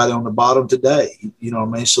as anybody on the bottom today. You know what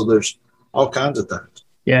I mean? So there's all kinds of things.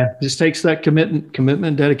 Yeah, it just takes that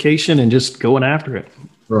commitment, dedication, and just going after it.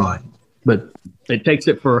 Right. But it takes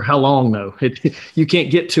it for how long, though? You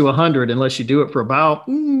can't get to 100 unless you do it for about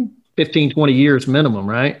 15, 20 years minimum,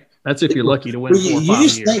 right? That's if you're lucky to win 4 or 5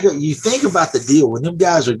 years. You think about the deal. When them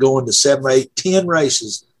guys are going to 7, 8, 10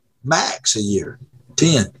 races max a year,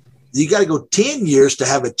 10. You got to go 10 years to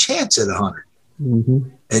have a chance at 100. Mm-hmm.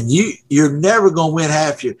 And you're never going to win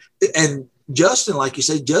half your – and Justin, like you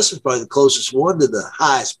said, Justin's probably the closest one to the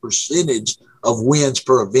highest percentage of wins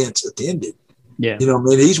per events attended. Yeah. You know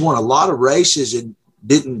what I mean? He's won a lot of races and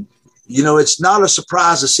didn't – it's not a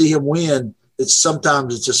surprise to see him win.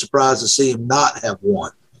 Sometimes it's a surprise to see him not have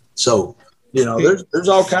won. So, there's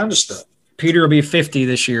all kinds of stuff. Peter will be 50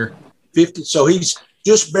 this year. 50. So he's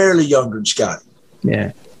just barely younger than Scotty.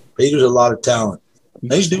 Yeah. Peter's a lot of talent.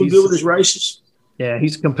 He's doing good with his races. Yeah,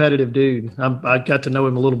 he's a competitive dude. I got to know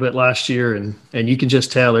him a little bit last year, and you can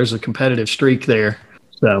just tell there's a competitive streak there.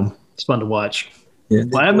 So it's fun to watch. Yeah.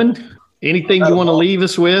 Ladman, anything you want to leave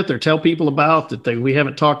us with or tell people about that we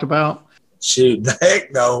haven't talked about? Shoot,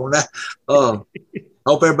 heck no. Hope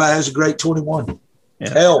everybody has a great 21.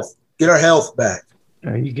 Yeah. Health. Get our health back.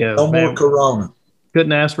 There you go. No more Corona.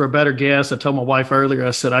 Couldn't ask for a better guest. I told my wife earlier,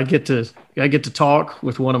 I said, I get to talk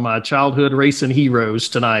with one of my childhood racing heroes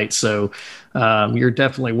tonight. So you're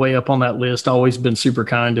definitely way up on that list. Always been super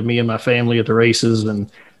kind to me and my family at the races.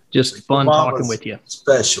 And Just fun talking with you.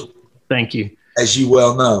 Special. Thank you. As you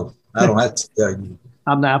well know. I don't have to tell you.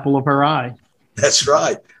 I'm the apple of her eye. That's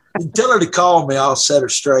right. You tell her to call me. I'll set her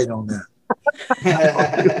straight on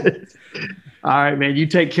that. All right, man. You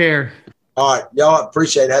take care. All right. Y'all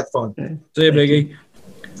appreciate it. Have fun. See you, Biggie.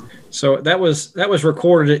 So that was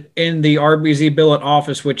recorded in the RBZ Billet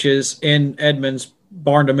office, which is in Edmond's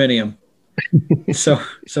barn dominium. so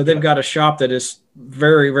they've got a shop that is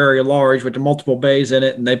very, very large with multiple bays in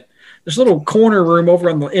it. And this little corner room over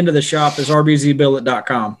on the end of the shop is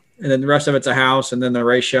rbzbillet.com. And then the rest of it's a house and then the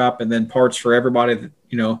race shop and then parts for everybody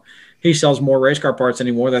that, he sells more race car parts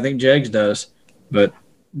anymore than I think Jegs does. But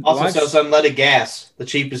also sells unleaded gas, the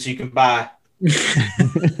cheapest you can buy.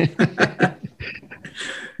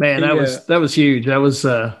 Man, that was huge. That was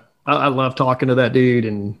I love talking to that dude.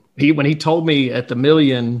 And when he told me at the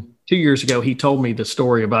Million 2 years ago, he told me the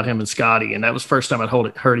story about him and Scotty, and that was the first time I'd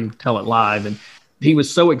heard him tell it live. And he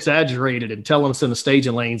was so exaggerated and telling us in the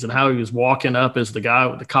staging lanes and how he was walking up as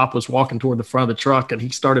the cop was walking toward the front of the truck, and he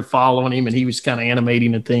started following him, and he was kind of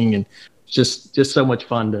animating the thing, and just so much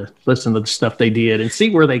fun to listen to the stuff they did and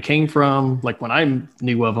see where they came from. Like when I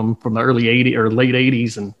knew of them from the early 80s or late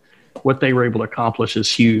 80s, and what they were able to accomplish is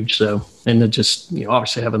huge. So, and then just,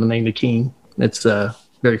 obviously having the name the King, it's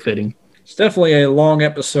very fitting. It's definitely a long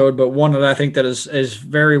episode, but one that I think that is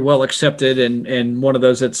very well accepted and one of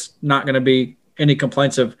those that's not going to be any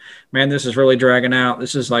complaints of, man, this is really dragging out.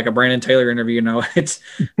 This is like a Brandon Taylor interview. It's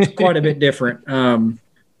quite a bit different.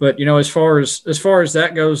 But as far as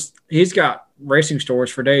that goes, he's got racing stores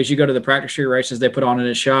for days. You go to the practice street races they put on in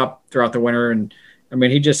his shop throughout the winter, and I mean,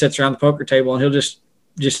 he just sits around the poker table and he'll just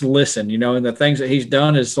listen, and the things that he's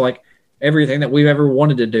done is like everything that we've ever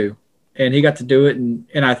wanted to do, and he got to do it.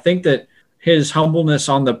 And I think that his humbleness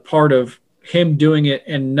on the part of him doing it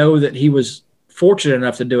and know that he was fortunate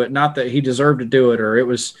enough to do it, not that he deserved to do it or it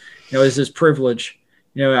was, it's his privilege.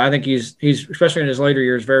 I think he's especially in his later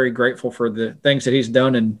years, very grateful for the things that he's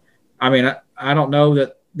done. And I mean, I don't know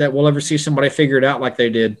that we'll ever see somebody figure it out like they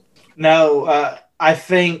did. No, I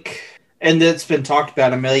think, and it's been talked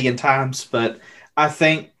about a million times, but I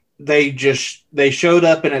think they showed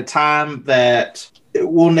up in a time that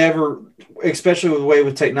we'll never, especially with the way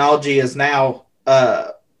with technology is now,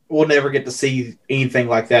 we'll never get to see anything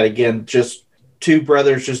like that again. Just two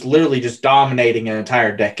brothers just literally just dominating an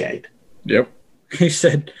entire decade. Yep. He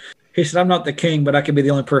said, I'm not the king, but I could be the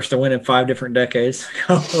only person to win in 5 different decades.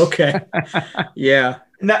 Okay. Yeah.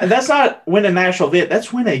 No, that's not win a national event.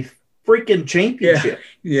 That's win a freaking championship.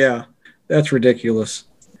 Yeah. That's ridiculous.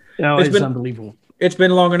 It's unbelievable. It's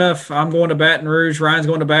been long enough. I'm going to Baton Rouge. Ryan's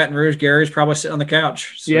going to Baton Rouge. Gary's probably sitting on the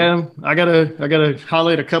couch. So. Yeah, I gotta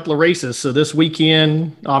highlight a couple of races. So this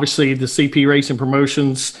weekend, obviously the CP Racing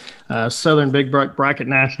Promotions Southern Big Bracket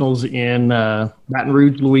Nationals in Baton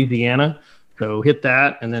Rouge, Louisiana. So hit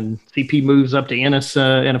that, and then CP moves up to Ennis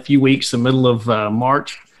in a few weeks, the middle of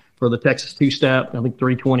March, for the Texas two-step. I think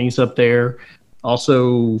 320s up there.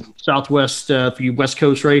 Also, Southwest, for you West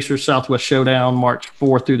Coast racers, Southwest Showdown, March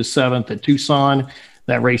 4th through the 7th at Tucson.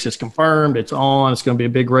 That race is confirmed. It's on. It's going to be a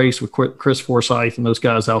big race with Chris Forsyth and those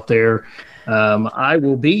guys out there.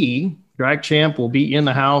 Drag Champ will be in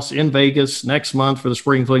the house in Vegas next month for the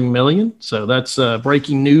Spring Fling Million. So that's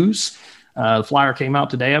breaking news. The flyer came out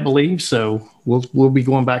today, I believe. So we'll be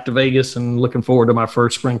going back to Vegas and looking forward to my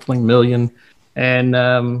first Spring Fling Million.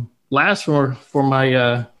 And last for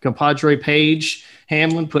my compadre Paige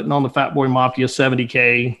Hamlin putting on the Fat Boy Mafia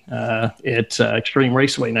 70K at Extreme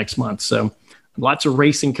Raceway next month. So lots of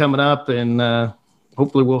racing coming up, and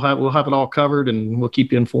hopefully we'll have it all covered, and we'll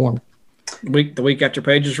keep you informed. The week after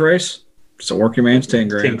Paige's race, so Working Man's 10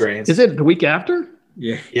 grand. 10 grand. Is it the week after?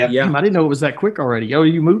 Yeah. Damn, I didn't know it was that quick already. Oh,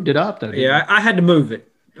 you moved it up though. Yeah, I had to move it.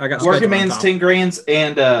 I got Working Man's 10 grands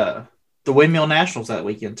and the Windmill Nationals that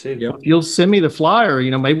weekend too. Yep. If you'll send me the flyer,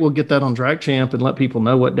 maybe we'll get that on Drag Champ and let people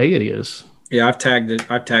know what day it is. Yeah, I've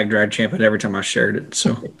tagged Drag Champ every time I shared it.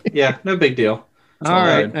 So yeah, no big deal. All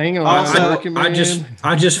right, hang on.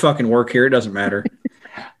 I just fucking work here. It doesn't matter.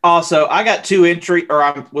 Also, I got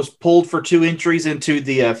I was pulled for 2 entries into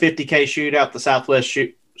the 50K shootout, the Southwest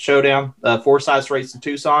Showdown, Forsyth race in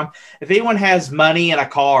Tucson. If anyone has money and a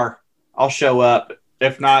car, I'll show up.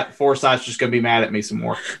 If not, Forsyth's just going to be mad at me some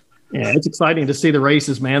more. Yeah, it's exciting to see the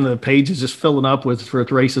races, man. The page is just filling up with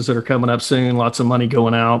races that are coming up soon. Lots of money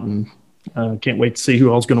going out, and can't wait to see who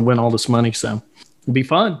all's going to win all this money. So it'll be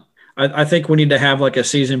fun. I think we need to have like a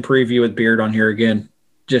season preview with Beard on here again.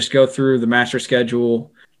 Just go through the master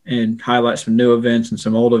schedule and highlight some new events and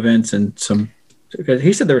some old events and some. Because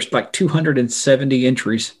he said there was like 270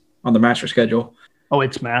 entries on the master schedule. Oh,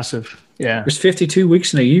 it's massive. Yeah, there's 52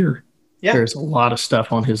 weeks in a year. Yeah. There's a lot of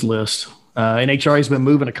stuff on his list. NHRA's been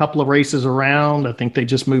moving a couple of races around. I think they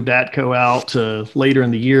just moved Atco out to later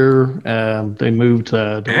in the year. They moved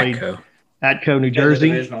Atco, New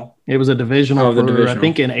Jersey. It was a divisional I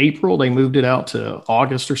think in April. They moved it out to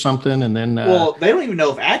August or something. And then well, they don't even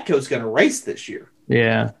know if Atco's going to race this year.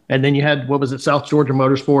 Yeah. And then you had, what was it? South Georgia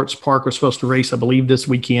Motorsports Park was supposed to race, I believe, this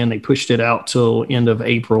weekend. They pushed it out till end of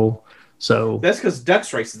April. So that's because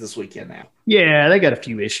Ducks races this weekend now. Yeah, they got a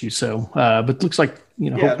few issues. So, but it looks like,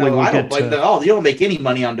 hopefully I don't blame them. Oh, you don't make any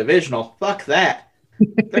money on divisional. Fuck that.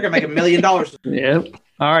 They're going to make $1 million. Yep.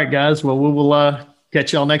 All right, guys. Well, we will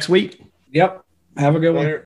catch y'all next week. Yep. Have a good one.